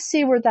kind of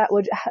see where that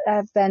would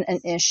have been an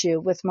issue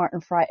with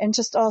Martin Fry, and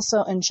just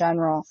also in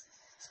general.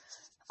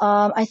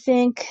 I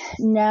think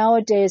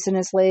nowadays in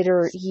his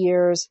later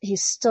years,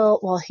 he's still,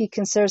 while he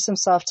considers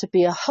himself to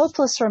be a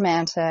hopeless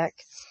romantic,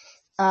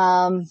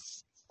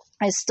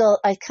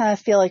 I kind of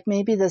feel like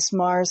maybe this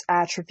Mars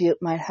attribute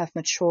might have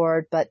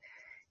matured, but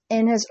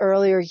in his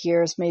earlier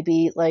years,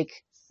 maybe, like,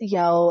 you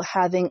know,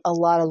 having a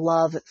lot of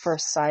love at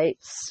first sight,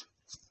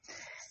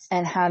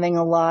 and having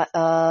a lot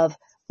of,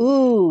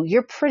 ooh,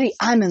 you're pretty,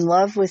 I'm in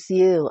love with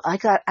you. I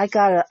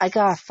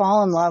gotta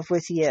fall in love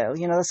with you.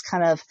 You know, this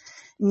kind of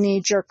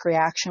knee-jerk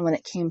reaction when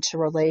it came to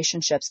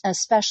relationships, and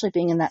especially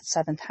being in that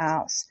 7th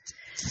house.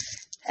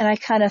 And I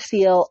kind of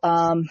feel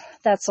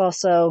that's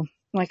also,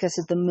 like I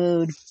said, the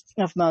mood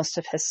of most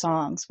of his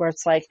songs, where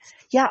it's like,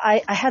 yeah,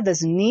 I had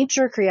this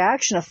knee-jerk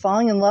reaction of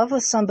falling in love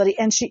with somebody,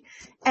 and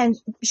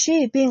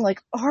she being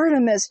like,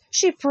 Artemis,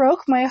 she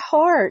broke my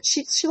heart.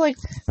 She like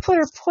put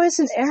her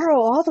poison arrow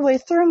all the way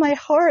through my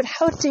heart.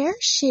 How dare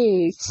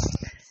she?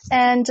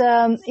 And,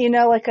 you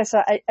know, like I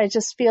said, I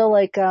just feel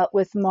like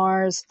with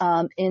Mars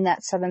in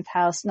that 7th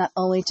house, not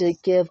only did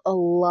it give a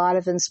lot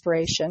of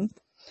inspiration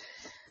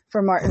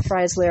for Martin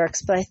Fry's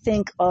lyrics, but I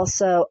think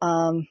also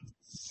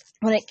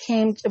when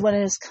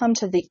it has come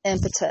to the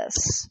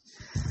impetus,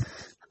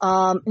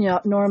 you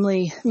know,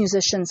 normally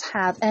musicians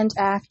have, and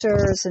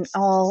actors and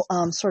all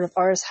sort of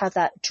artists have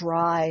that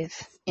drive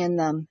in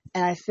them.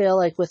 And I feel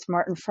like with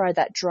Martin Fry,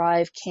 that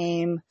drive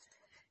came,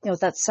 you know,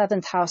 that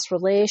 7th house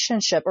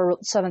relationship, or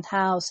 7th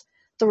house,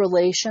 the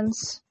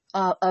relations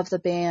of the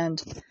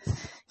band.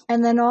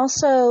 And then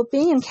also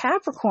being in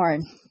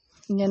Capricorn,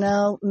 you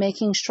know,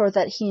 making sure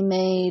that he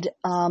made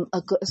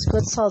a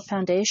good solid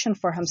foundation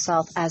for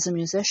himself as a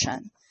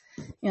musician.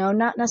 You know,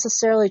 not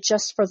necessarily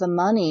just for the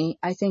money.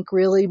 I think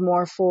really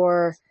more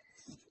for,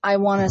 I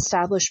want to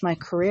establish my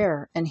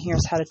career, and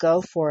here's how to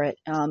go for it.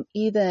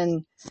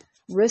 Even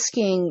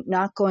risking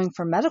not going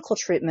for medical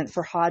treatment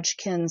for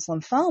Hodgkin's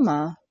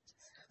lymphoma,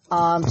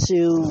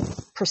 to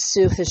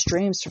pursue his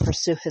dreams, to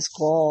pursue his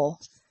goal,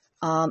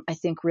 I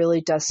think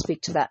really does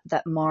speak to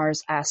that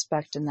Mars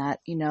aspect, and that,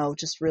 you know,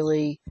 just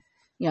really,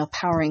 you know,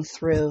 powering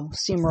through,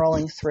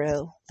 steamrolling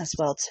through as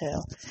well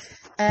too.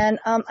 And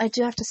I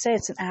do have to say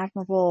it's an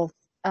admirable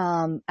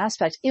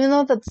aspect, even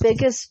though the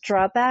biggest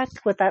drawback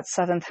with that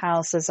 7th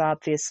house is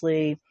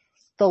obviously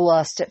the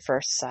lust at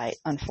first sight,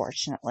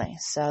 unfortunately.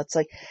 So it's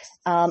like,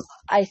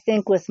 I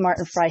think with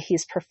Martin Fry,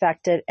 he's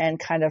perfected and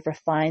kind of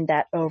refined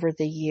that over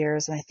the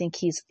years. And I think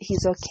he's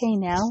okay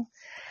now.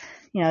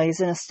 You know, he's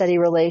in a steady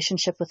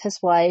relationship with his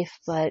wife,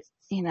 but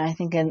I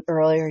think in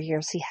earlier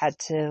years he had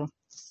to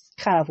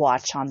kind of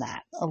watch on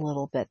that a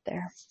little bit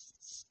there.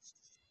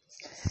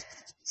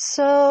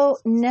 So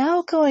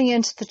now going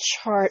into the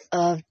chart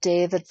of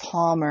David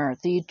Palmer,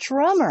 the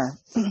drummer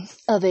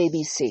of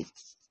ABC.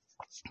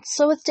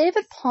 So with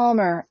David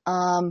Palmer,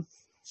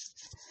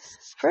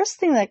 first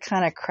thing that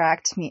kind of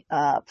cracked me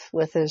up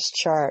with his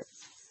chart.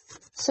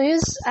 So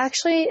his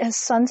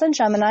sun's in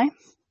Gemini.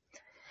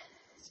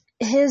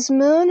 His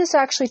moon is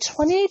actually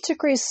 28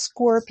 degrees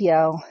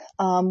Scorpio,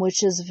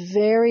 which is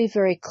very,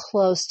 very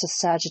close to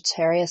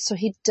Sagittarius. So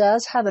he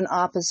does have an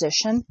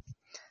opposition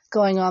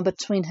going on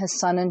between his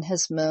sun and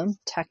his moon,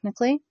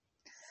 technically.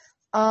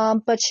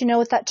 But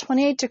with that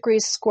 28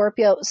 degrees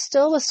Scorpio,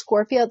 still with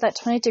Scorpio, that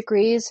 28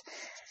 degrees,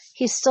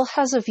 he still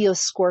has a view of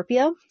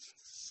Scorpio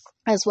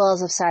as well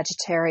as of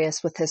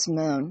Sagittarius with his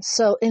moon.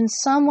 So in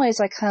some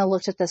ways, I kind of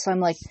looked at this, I'm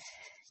like,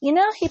 he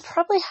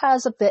probably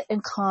has a bit in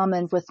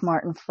common with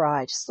Martin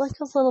Fry, just like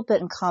a little bit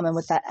in common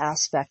with that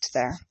aspect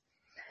there.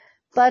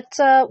 But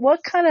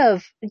what kind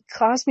of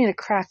caused me to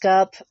crack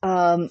up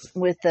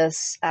with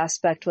this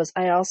aspect was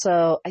I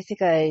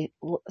think I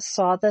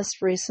saw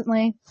this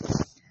recently,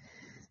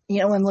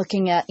 when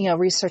looking at,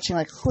 researching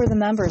like who are the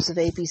members of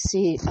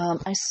ABC.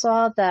 I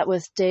saw that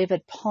with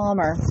David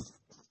Palmer,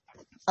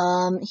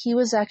 he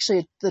was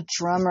actually the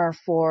drummer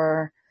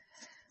for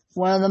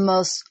one of the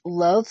most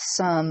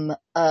loathsome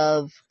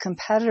of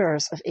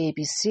competitors of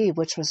ABC,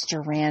 which was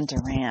Duran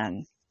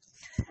Duran.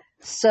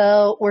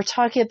 So we're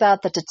talking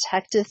about the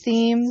detective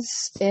themes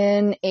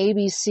in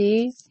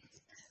ABC.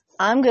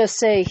 I'm going to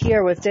say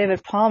here with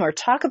David Palmer,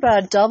 talk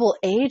about a double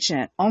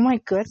agent. Oh my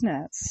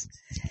goodness.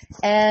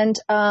 And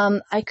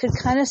I could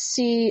kind of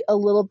see a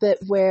little bit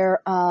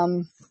where,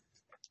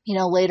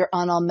 later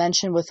on I'll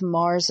mention with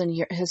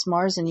his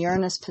Mars and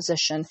Uranus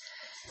position.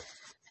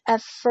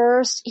 At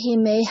first, he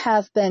may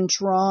have been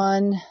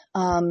drawn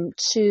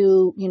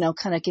to,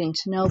 kind of getting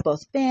to know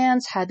both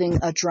bands, having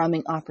a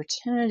drumming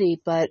opportunity,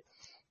 but,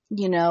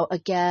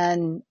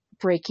 again,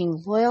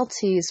 breaking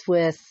loyalties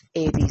with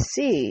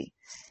ABC.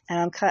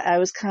 And I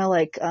was kind of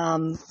like,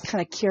 kind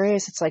of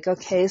curious. It's like,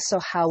 okay, so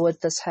how would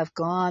this have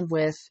gone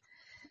with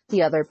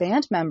the other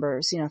band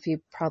members? If he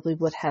probably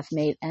would have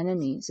made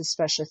enemies,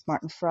 especially with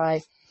Martin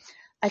Fry.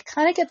 I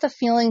kind of get the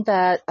feeling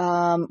that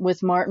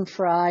with Martin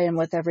Fry and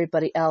with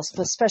everybody else,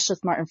 but especially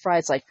with Martin Fry,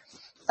 it's like,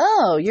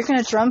 oh, you're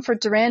going to drum for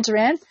Duran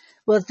Duran?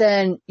 Well,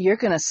 then you're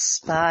going to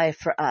spy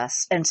for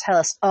us and tell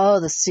us all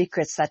the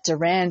secrets that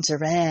Duran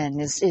Duran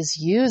is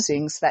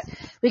using so that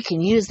we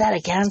can use that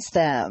against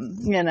them,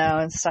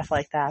 and stuff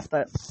like that.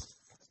 But,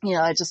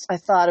 I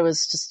thought it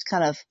was just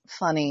kind of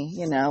funny,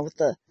 with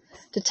the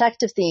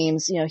detective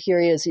themes.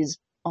 Here he is, he's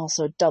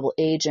also double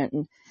agent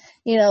and,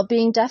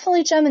 being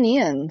definitely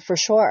Geminian for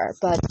sure.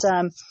 But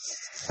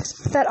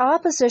that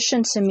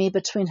opposition to me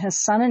between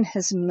his sun and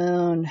his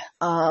moon,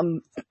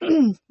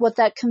 what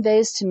that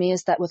conveys to me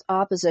is that with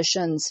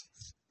oppositions,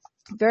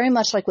 very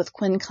much like with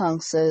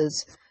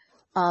quincunxes,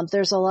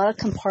 there's a lot of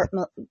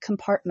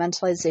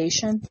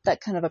compartmentalization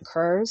that kind of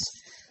occurs.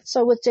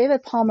 So with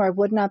David Palmer, I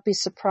would not be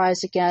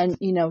surprised, again,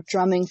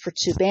 drumming for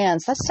two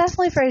bands. That's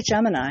definitely very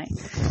Gemini.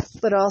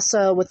 But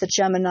also with the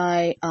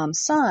Gemini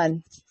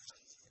sun,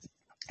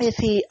 if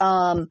he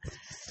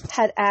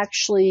had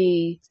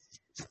actually,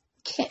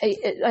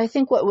 I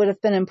think what would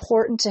have been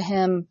important to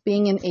him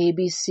being in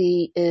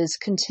ABC is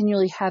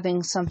continually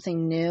having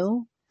something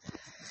new.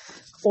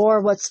 Or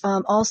what's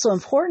also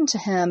important to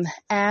him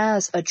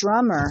as a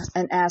drummer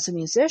and as a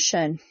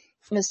musician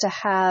is to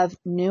have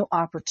new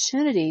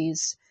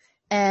opportunities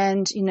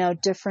and,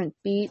 different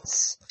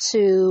beats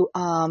to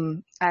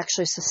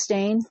actually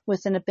sustain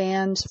within a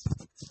band.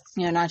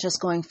 Not just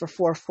going for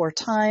 4/4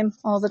 time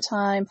all the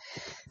time,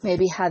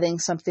 maybe having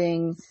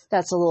something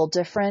that's a little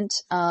different,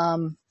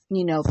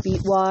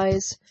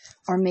 beat-wise,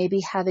 or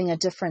maybe having a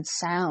different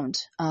sound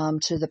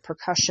to the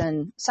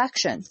percussion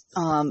section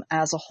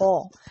as a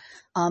whole.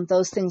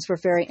 Those things were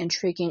very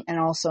intriguing and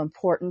also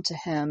important to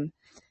him.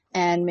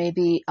 And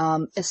maybe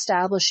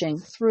establishing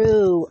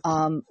through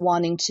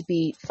wanting to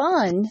be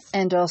fun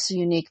and also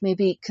unique,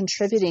 maybe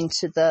contributing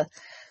to the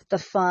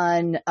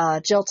fun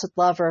jilted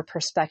lover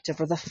perspective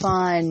or the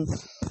fun,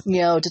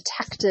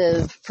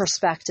 detective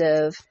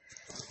perspective.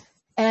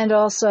 And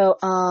also,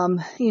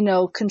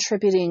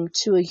 contributing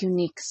to a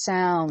unique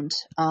sound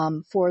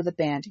for the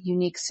band.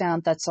 Unique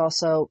sound that's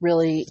also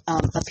really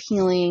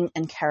appealing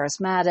and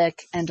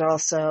charismatic and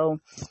also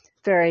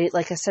very,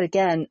 like I said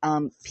again,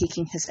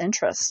 piquing his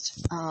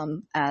interest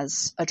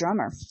as a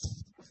drummer.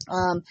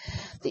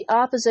 The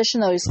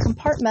opposition, though, is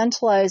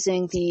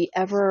compartmentalizing the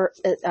ever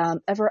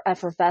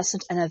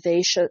effervescent and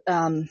vivacious.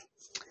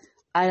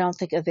 I don't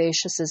think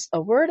vivacious is a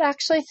word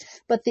actually,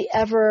 but the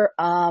ever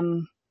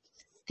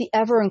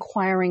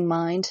inquiring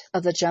mind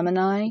of the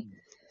Gemini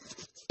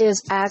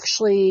is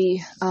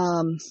actually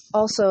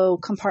also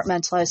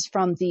compartmentalized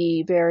from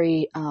the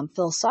very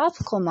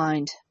philosophical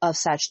mind of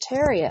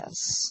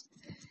Sagittarius.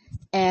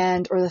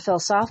 Or the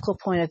philosophical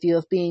point of view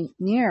of being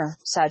near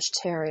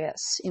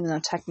Sagittarius, even though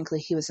technically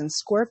he was in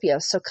Scorpio.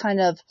 So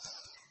kind of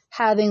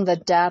having the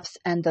depth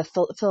and the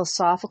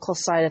philosophical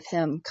side of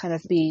him kind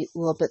of be a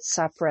little bit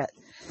separate.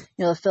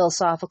 The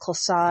philosophical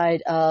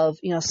side of,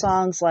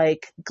 songs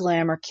like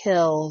Glamour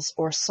Kills,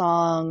 or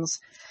songs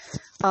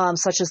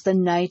such as The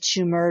Night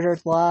You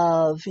Murdered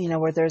Love,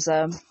 where there's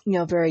a,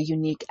 very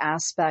unique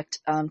aspect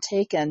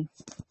taken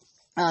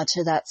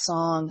to that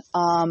song.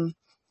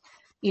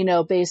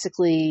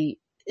 Basically,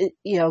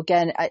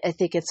 again, I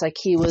think it's like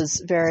he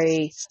was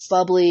very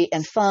bubbly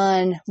and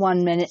fun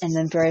one minute and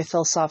then very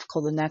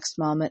philosophical the next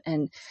moment.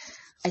 And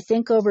I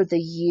think over the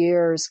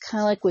years,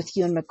 kind of like with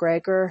Ewan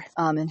McGregor,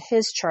 in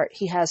his chart,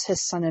 he has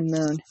his sun and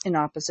moon in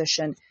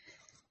opposition.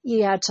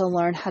 He had to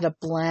learn how to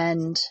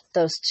blend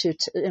those two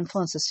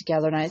influences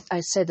together. And I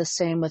say the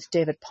same with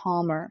David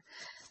Palmer,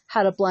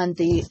 how to blend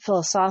the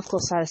philosophical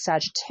side of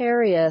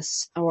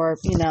Sagittarius, or,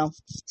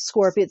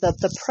 Scorpio,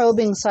 the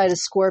probing side of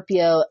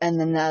Scorpio, and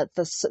then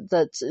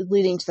the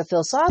leading to the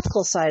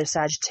philosophical side of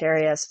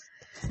Sagittarius,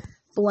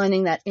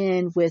 blending that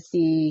in with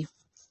the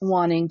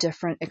wanting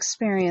different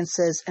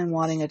experiences and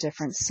wanting a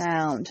different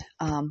sound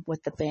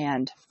with the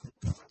band.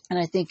 And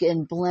I think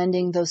in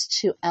blending those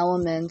two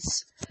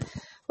elements,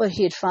 what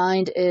he'd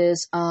find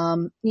is,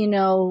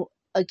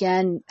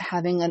 again,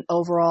 having an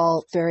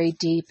overall very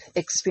deep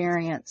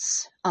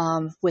experience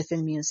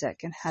within music,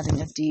 and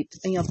having a deep,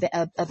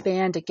 a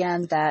band,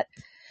 again, that,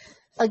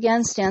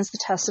 again, stands the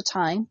test of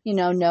time,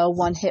 no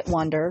one-hit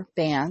wonder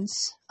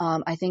bands.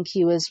 I think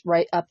he was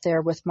right up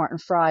there with Martin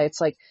Fry.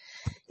 It's like,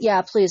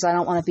 yeah, please, I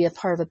don't want to be a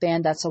part of a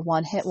band that's a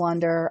one-hit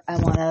wonder. I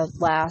want to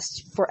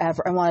last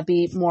forever. I want to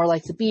be more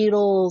like the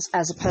Beatles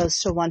as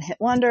opposed to a one-hit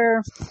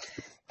wonder,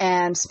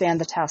 and span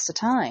the test of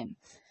time.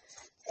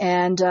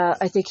 And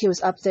I think he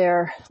was up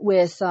there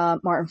with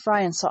Martin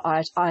Fry, and saw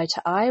eye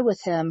to eye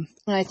with him.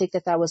 And I think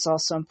that was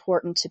also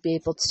important, to be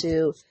able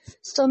to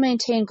still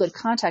maintain good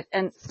contact.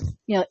 And,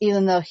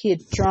 even though he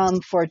had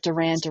drummed for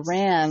Duran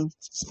Duran,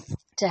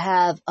 to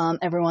have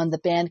everyone in the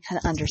band kind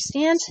of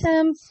understand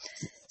him,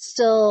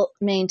 still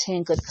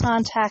maintain good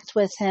contact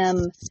with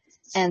him,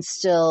 and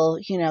still,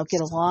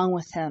 get along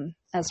with him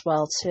as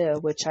well, too,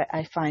 which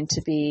I find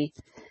to be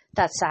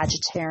that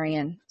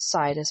Sagittarian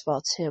side as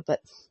well, too. But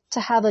to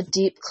have a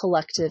deep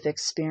collective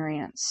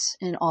experience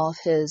in all of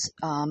his,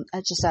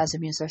 just as a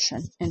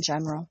musician in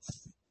general.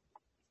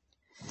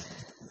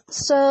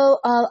 So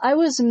I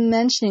was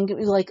mentioning,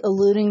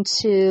 alluding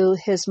to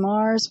his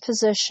Mars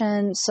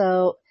position.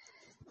 So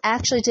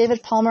actually,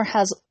 David Palmer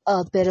has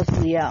a bit of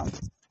Leo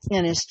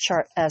in his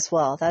chart as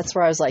well. That's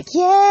where I was like,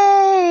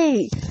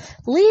 yay!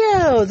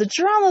 Leo, the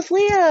drama of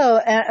Leo.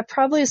 And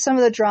probably some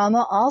of the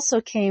drama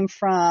also came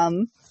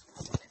from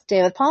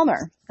David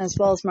Palmer, as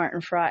well as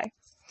Martin Fry.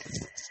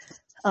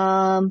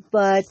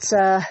 But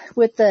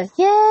with the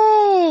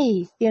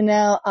yay,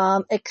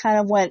 it kind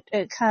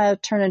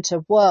of turned into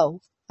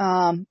whoa,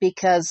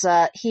 because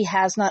he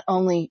has not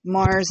only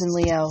Mars and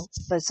Leo,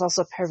 but it's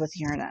also paired with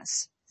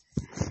Uranus.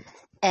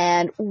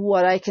 And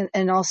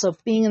and also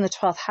being in the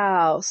 12th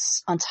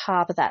house on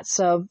top of that.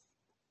 So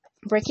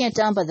breaking it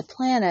down by the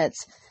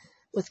planets,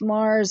 with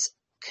Mars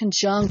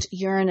conjunct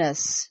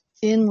Uranus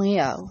in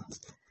Leo.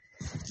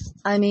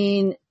 I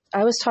mean,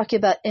 I was talking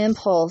about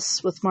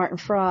impulse with Martin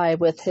Fry,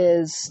 with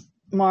his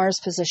Mars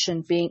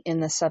position being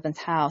in the 7th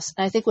house.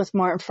 And I think with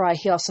Martin Fry,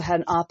 he also had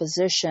an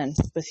opposition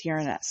with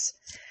Uranus,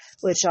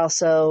 which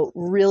also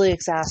really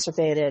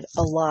exacerbated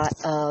a lot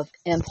of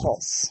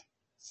impulse.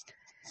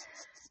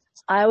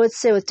 I would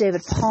say with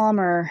David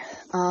Palmer,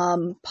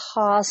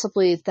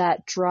 possibly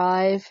that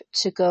drive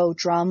to go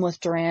drum with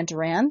Duran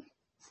Duran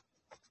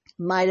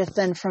might have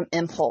been from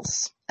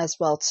impulse as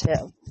well,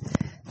 too.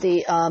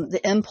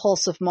 The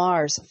impulse of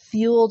Mars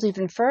fueled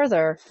even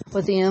further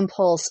with the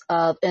impulse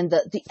of, and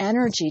the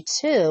energy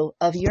too,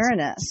 of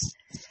Uranus.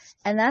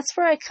 And that's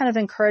where I kind of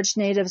encourage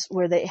natives,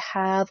 where they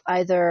have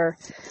either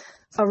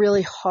a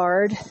really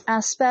hard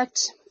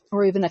aspect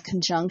or even a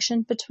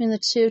conjunction between the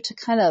two, to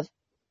kind of,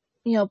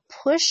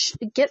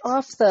 get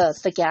off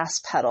the gas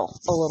pedal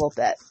a little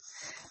bit.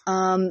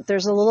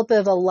 There's a little bit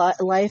of a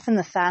life in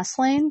the fast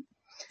lane,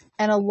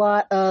 and a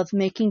lot of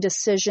making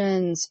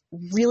decisions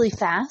really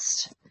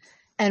fast,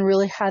 and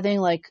really having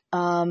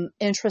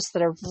interests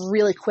that are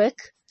really quick,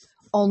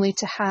 only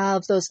to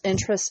have those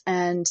interests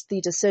and the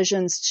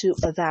decisions to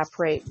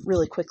evaporate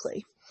really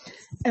quickly.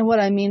 And what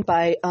I mean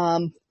by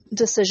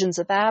decisions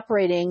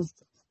evaporating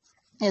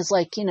is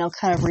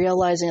kind of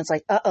realizing it's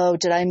like, uh-oh,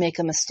 did I make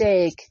a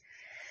mistake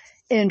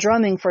in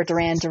drumming for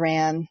Duran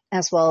Duran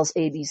as well as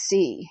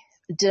ABC?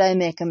 Did I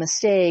make a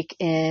mistake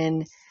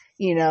in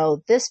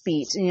this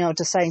beat,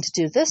 deciding to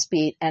do this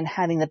beat and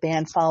having the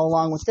band follow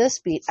along with this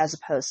beat as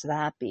opposed to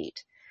that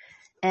beat?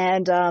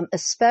 And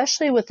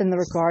especially within the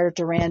regard of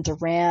Duran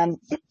Duran,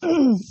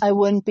 I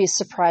wouldn't be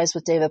surprised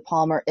with David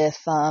Palmer if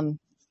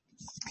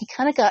he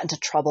kind of got into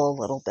trouble a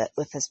little bit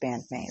with his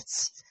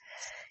bandmates.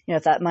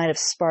 That might have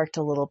sparked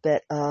a little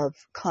bit of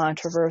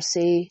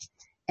controversy,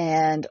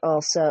 and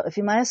also if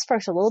he might have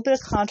sparked a little bit of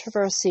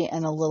controversy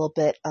and a little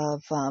bit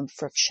of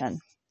friction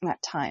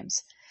at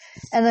times.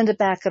 And then to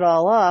back it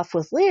all off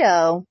with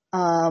Leo,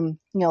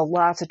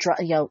 lots of,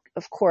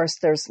 of course,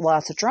 there's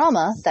lots of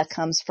drama that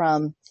comes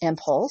from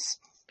impulse.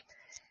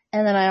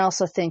 And then I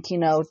also think,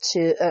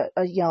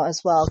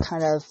 as well,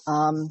 kind of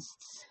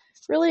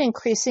really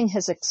increasing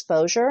his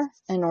exposure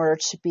in order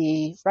to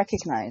be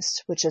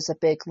recognized, which is a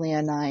big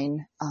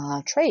Leonine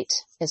trait,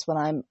 is what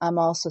I'm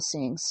also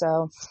seeing.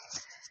 So,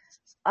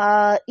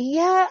 I'm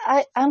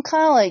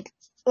kind of like,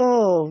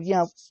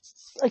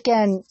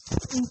 again,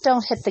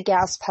 don't hit the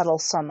gas pedal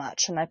so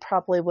much. And I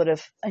probably would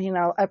have,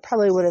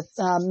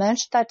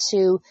 mentioned that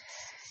to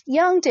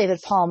young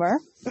David Palmer.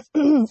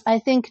 I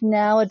think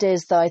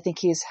nowadays, though, I think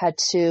he's had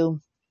to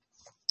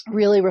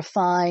really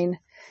refine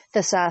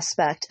this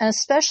aspect, and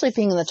especially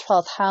being in the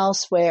 12th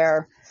house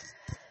where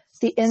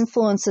the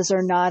influences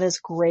are not as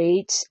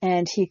great,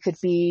 and he could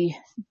he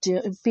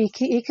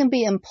can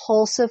be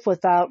impulsive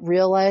without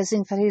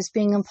realizing that he's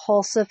being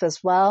impulsive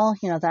as well.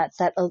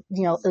 That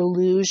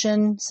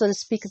illusion, so to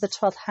speak, of the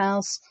 12th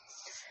house.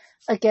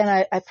 Again,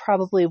 I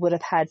probably would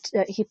have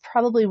he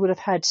probably would have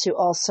had to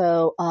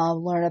also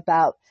learn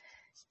about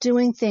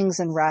doing things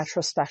in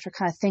retrospect, or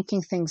kind of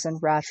thinking things in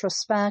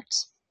retrospect,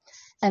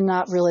 and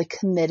not really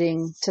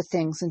committing to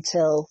things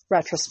until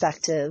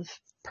retrospective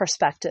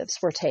perspectives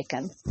were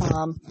taken,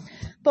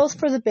 both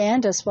for the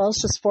band as well as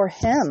just for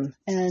him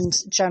and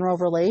general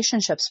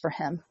relationships for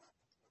him.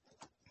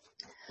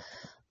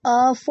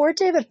 For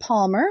David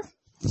Palmer,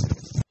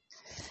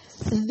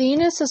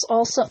 Venus is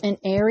also in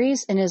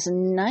Aries in his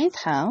 9th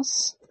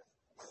house.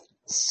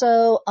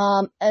 So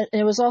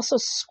it was also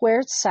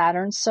squared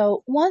Saturn.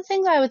 So one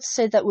thing that I would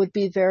say that would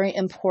be very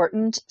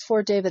important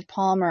for David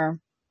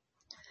Palmer,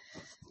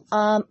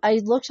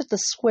 I looked at the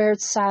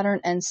squared Saturn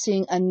and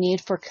seeing a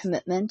need for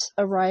commitment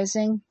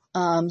arising.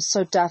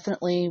 So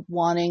definitely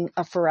wanting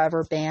a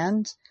forever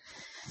band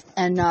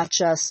and not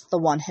just the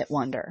one-hit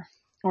wonder,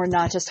 or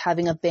not just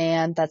having a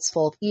band that's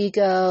full of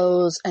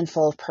egos and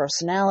full of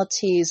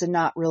personalities and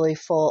not really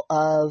full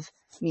of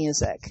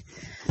music.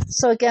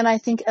 So again, I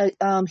think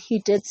he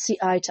did see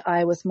eye to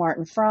eye with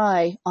Martin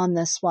Fry on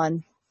this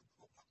one,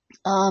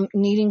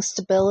 needing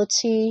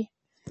stability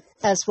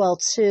as well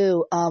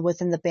too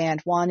within the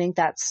band, wanting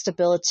that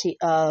stability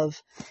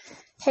of,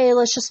 hey,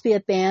 let's just be a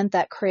band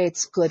that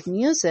creates good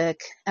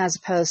music as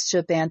opposed to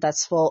a band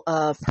that's full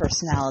of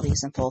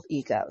personalities and full of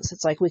egos.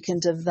 It's like we can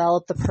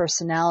develop the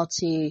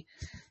personality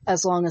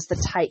as long as the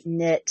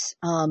tight-knit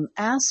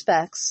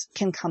aspects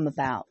can come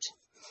about.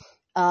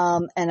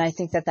 And I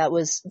think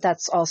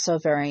that's also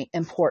very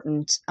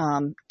important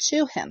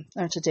to him,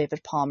 or to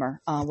David Palmer,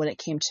 when it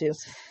came to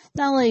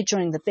not only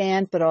joining the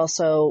band, but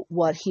also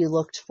what he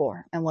looked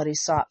for and what he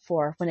sought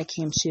for when it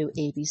came to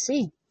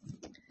ABC.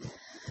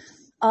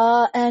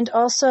 And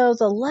also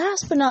the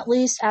last but not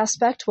least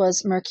aspect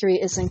was Mercury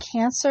is in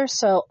Cancer.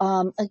 So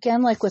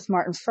again, like with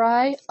Martin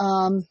Fry,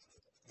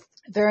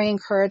 very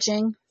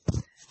encouraging.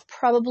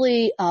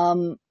 Probably,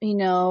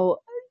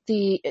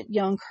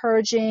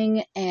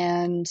 encouraging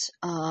and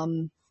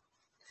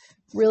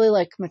really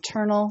like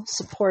maternal,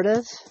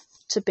 supportive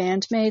to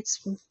bandmates,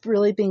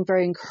 really being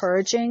very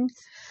encouraging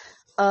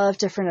of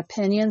different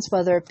opinions,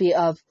 whether it be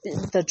of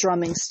the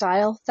drumming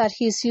style that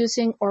he's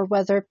using, or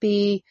whether it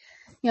be,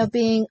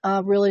 being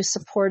really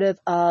supportive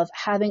of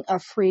having a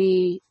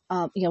free,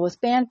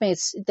 with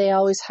bandmates, they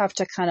always have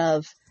to kind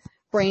of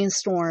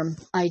brainstorm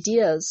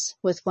ideas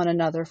with one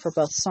another for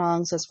both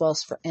songs as well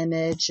as for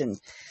image, and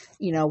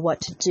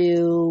what to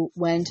do,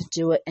 when to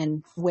do it,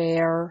 and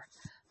where.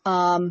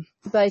 But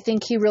I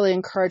think he really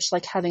encouraged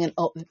like having an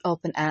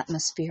open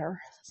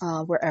atmosphere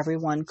where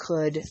everyone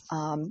could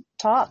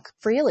talk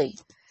freely.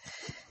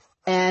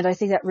 And I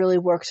think that really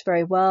worked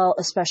very well,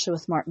 especially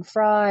with Martin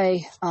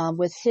Fry,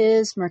 with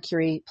his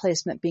Mercury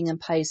placement being in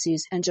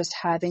Pisces, and just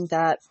having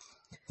that,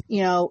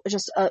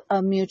 just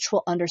a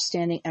mutual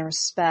understanding and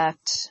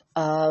respect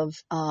of,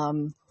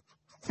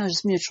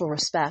 just mutual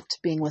respect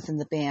being within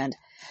the band.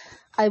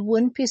 I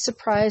wouldn't be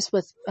surprised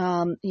with,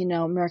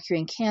 Mercury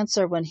in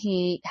Cancer when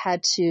he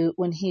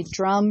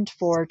drummed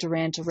for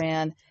Duran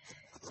Duran,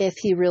 if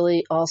he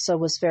really also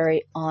was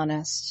very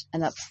honest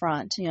and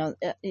upfront.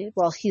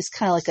 He's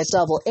kind of like a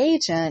double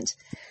agent,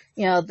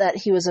 that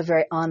he was a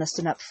very honest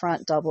and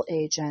upfront double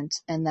agent,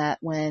 and that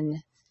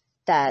when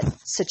that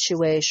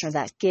situation or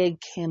that gig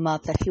came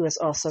up, that he was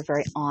also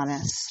very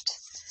honest.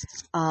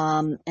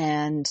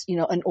 And,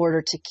 in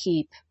order to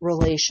keep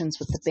relations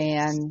with the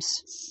band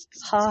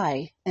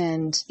high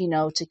and,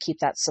 to keep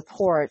that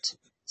support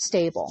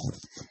stable,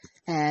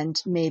 and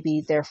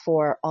maybe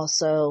therefore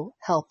also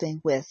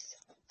helping with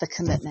the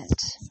commitment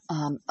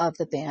of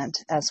the band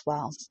as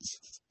well.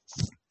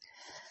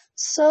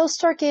 So,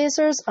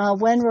 Stargazers,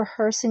 when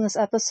rehearsing this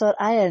episode,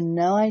 I had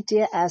no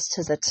idea as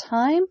to the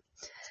time.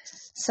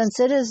 Since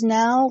it is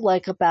now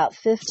like about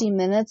 50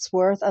 minutes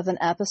worth of an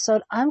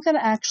episode, I'm going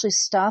to actually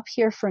stop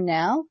here for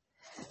now.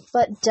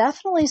 But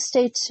definitely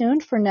stay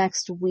tuned for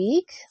next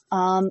week,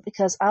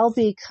 because I'll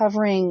be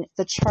covering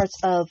the charts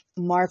of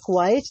Mark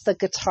White, the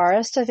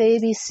guitarist of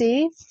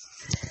ABC.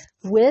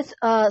 with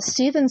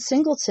Stephen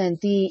Singleton,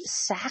 the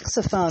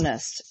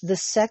saxophonist, the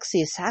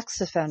sexy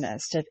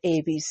saxophonist of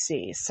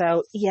ABC.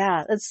 So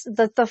yeah, it's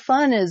the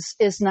fun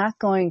is not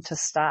going to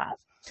stop.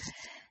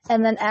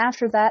 And then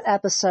after that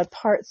episode,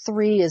 part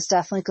 3 is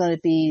definitely going to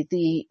be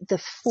the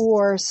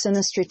 4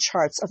 Sinistry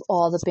charts of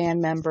all the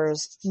band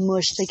members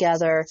mushed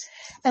together,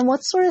 and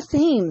what sort of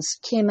themes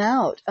came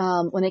out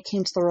when it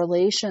came to the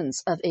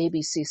relations of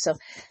ABC. So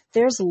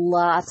there's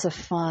lots of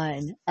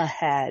fun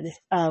ahead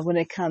when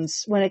it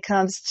comes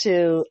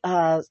to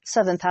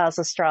 7th house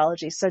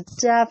astrology. So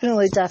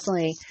definitely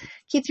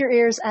keep your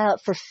ears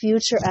out for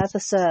future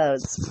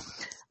episodes.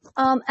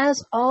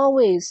 As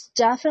always,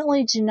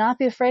 definitely do not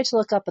be afraid to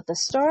look up at the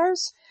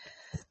stars.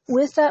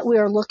 With that, we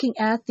are looking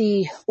at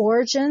the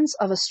origins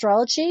of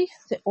astrology,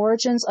 the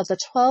origins of the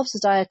 12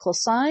 zodiacal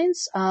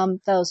signs,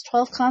 those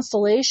 12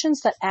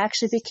 constellations that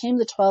actually became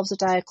the 12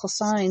 zodiacal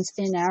signs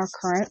in our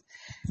current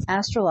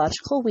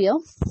astrological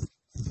wheel.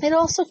 It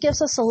also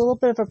gives us a little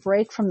bit of a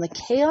break from the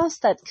chaos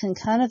that can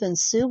kind of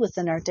ensue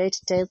within our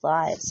day-to-day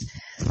lives.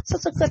 So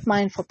it's a good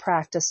mindful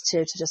practice,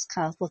 too, to just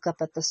kind of look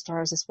up at the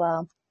stars as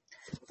well.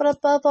 But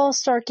above all,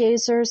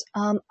 stargazers,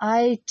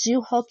 I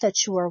do hope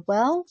that you are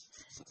well,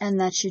 and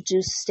that you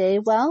do stay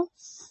well,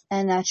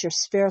 and that your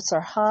spirits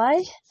are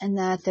high, and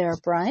that they're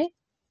bright.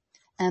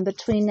 And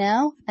between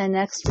now and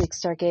next week,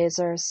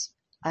 stargazers,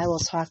 I will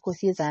talk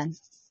with you then.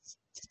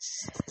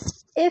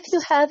 If you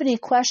have any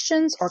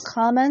questions or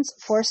comments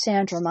for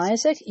Sandra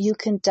Misek, you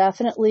can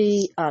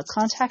definitely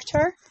contact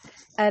her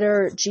at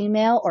her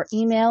Gmail or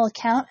email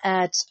account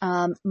at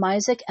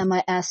Misek,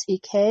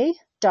 M-I-S-E-K,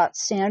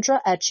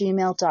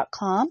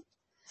 Sandra@gmail.com.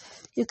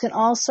 You can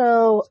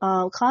also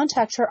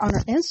contact her on her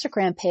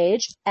Instagram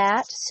page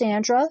at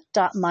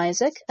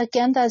Sandra.Misek.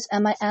 Again, that is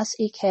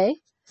M-I-S-E-K.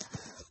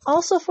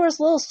 Also, for as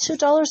little as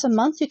 $2 a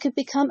month, you could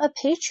become a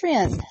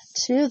Patreon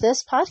to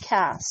this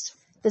podcast.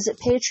 Visit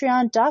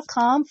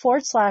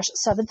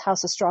patreon.com/7th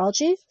House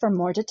Astrology for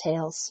more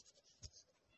details.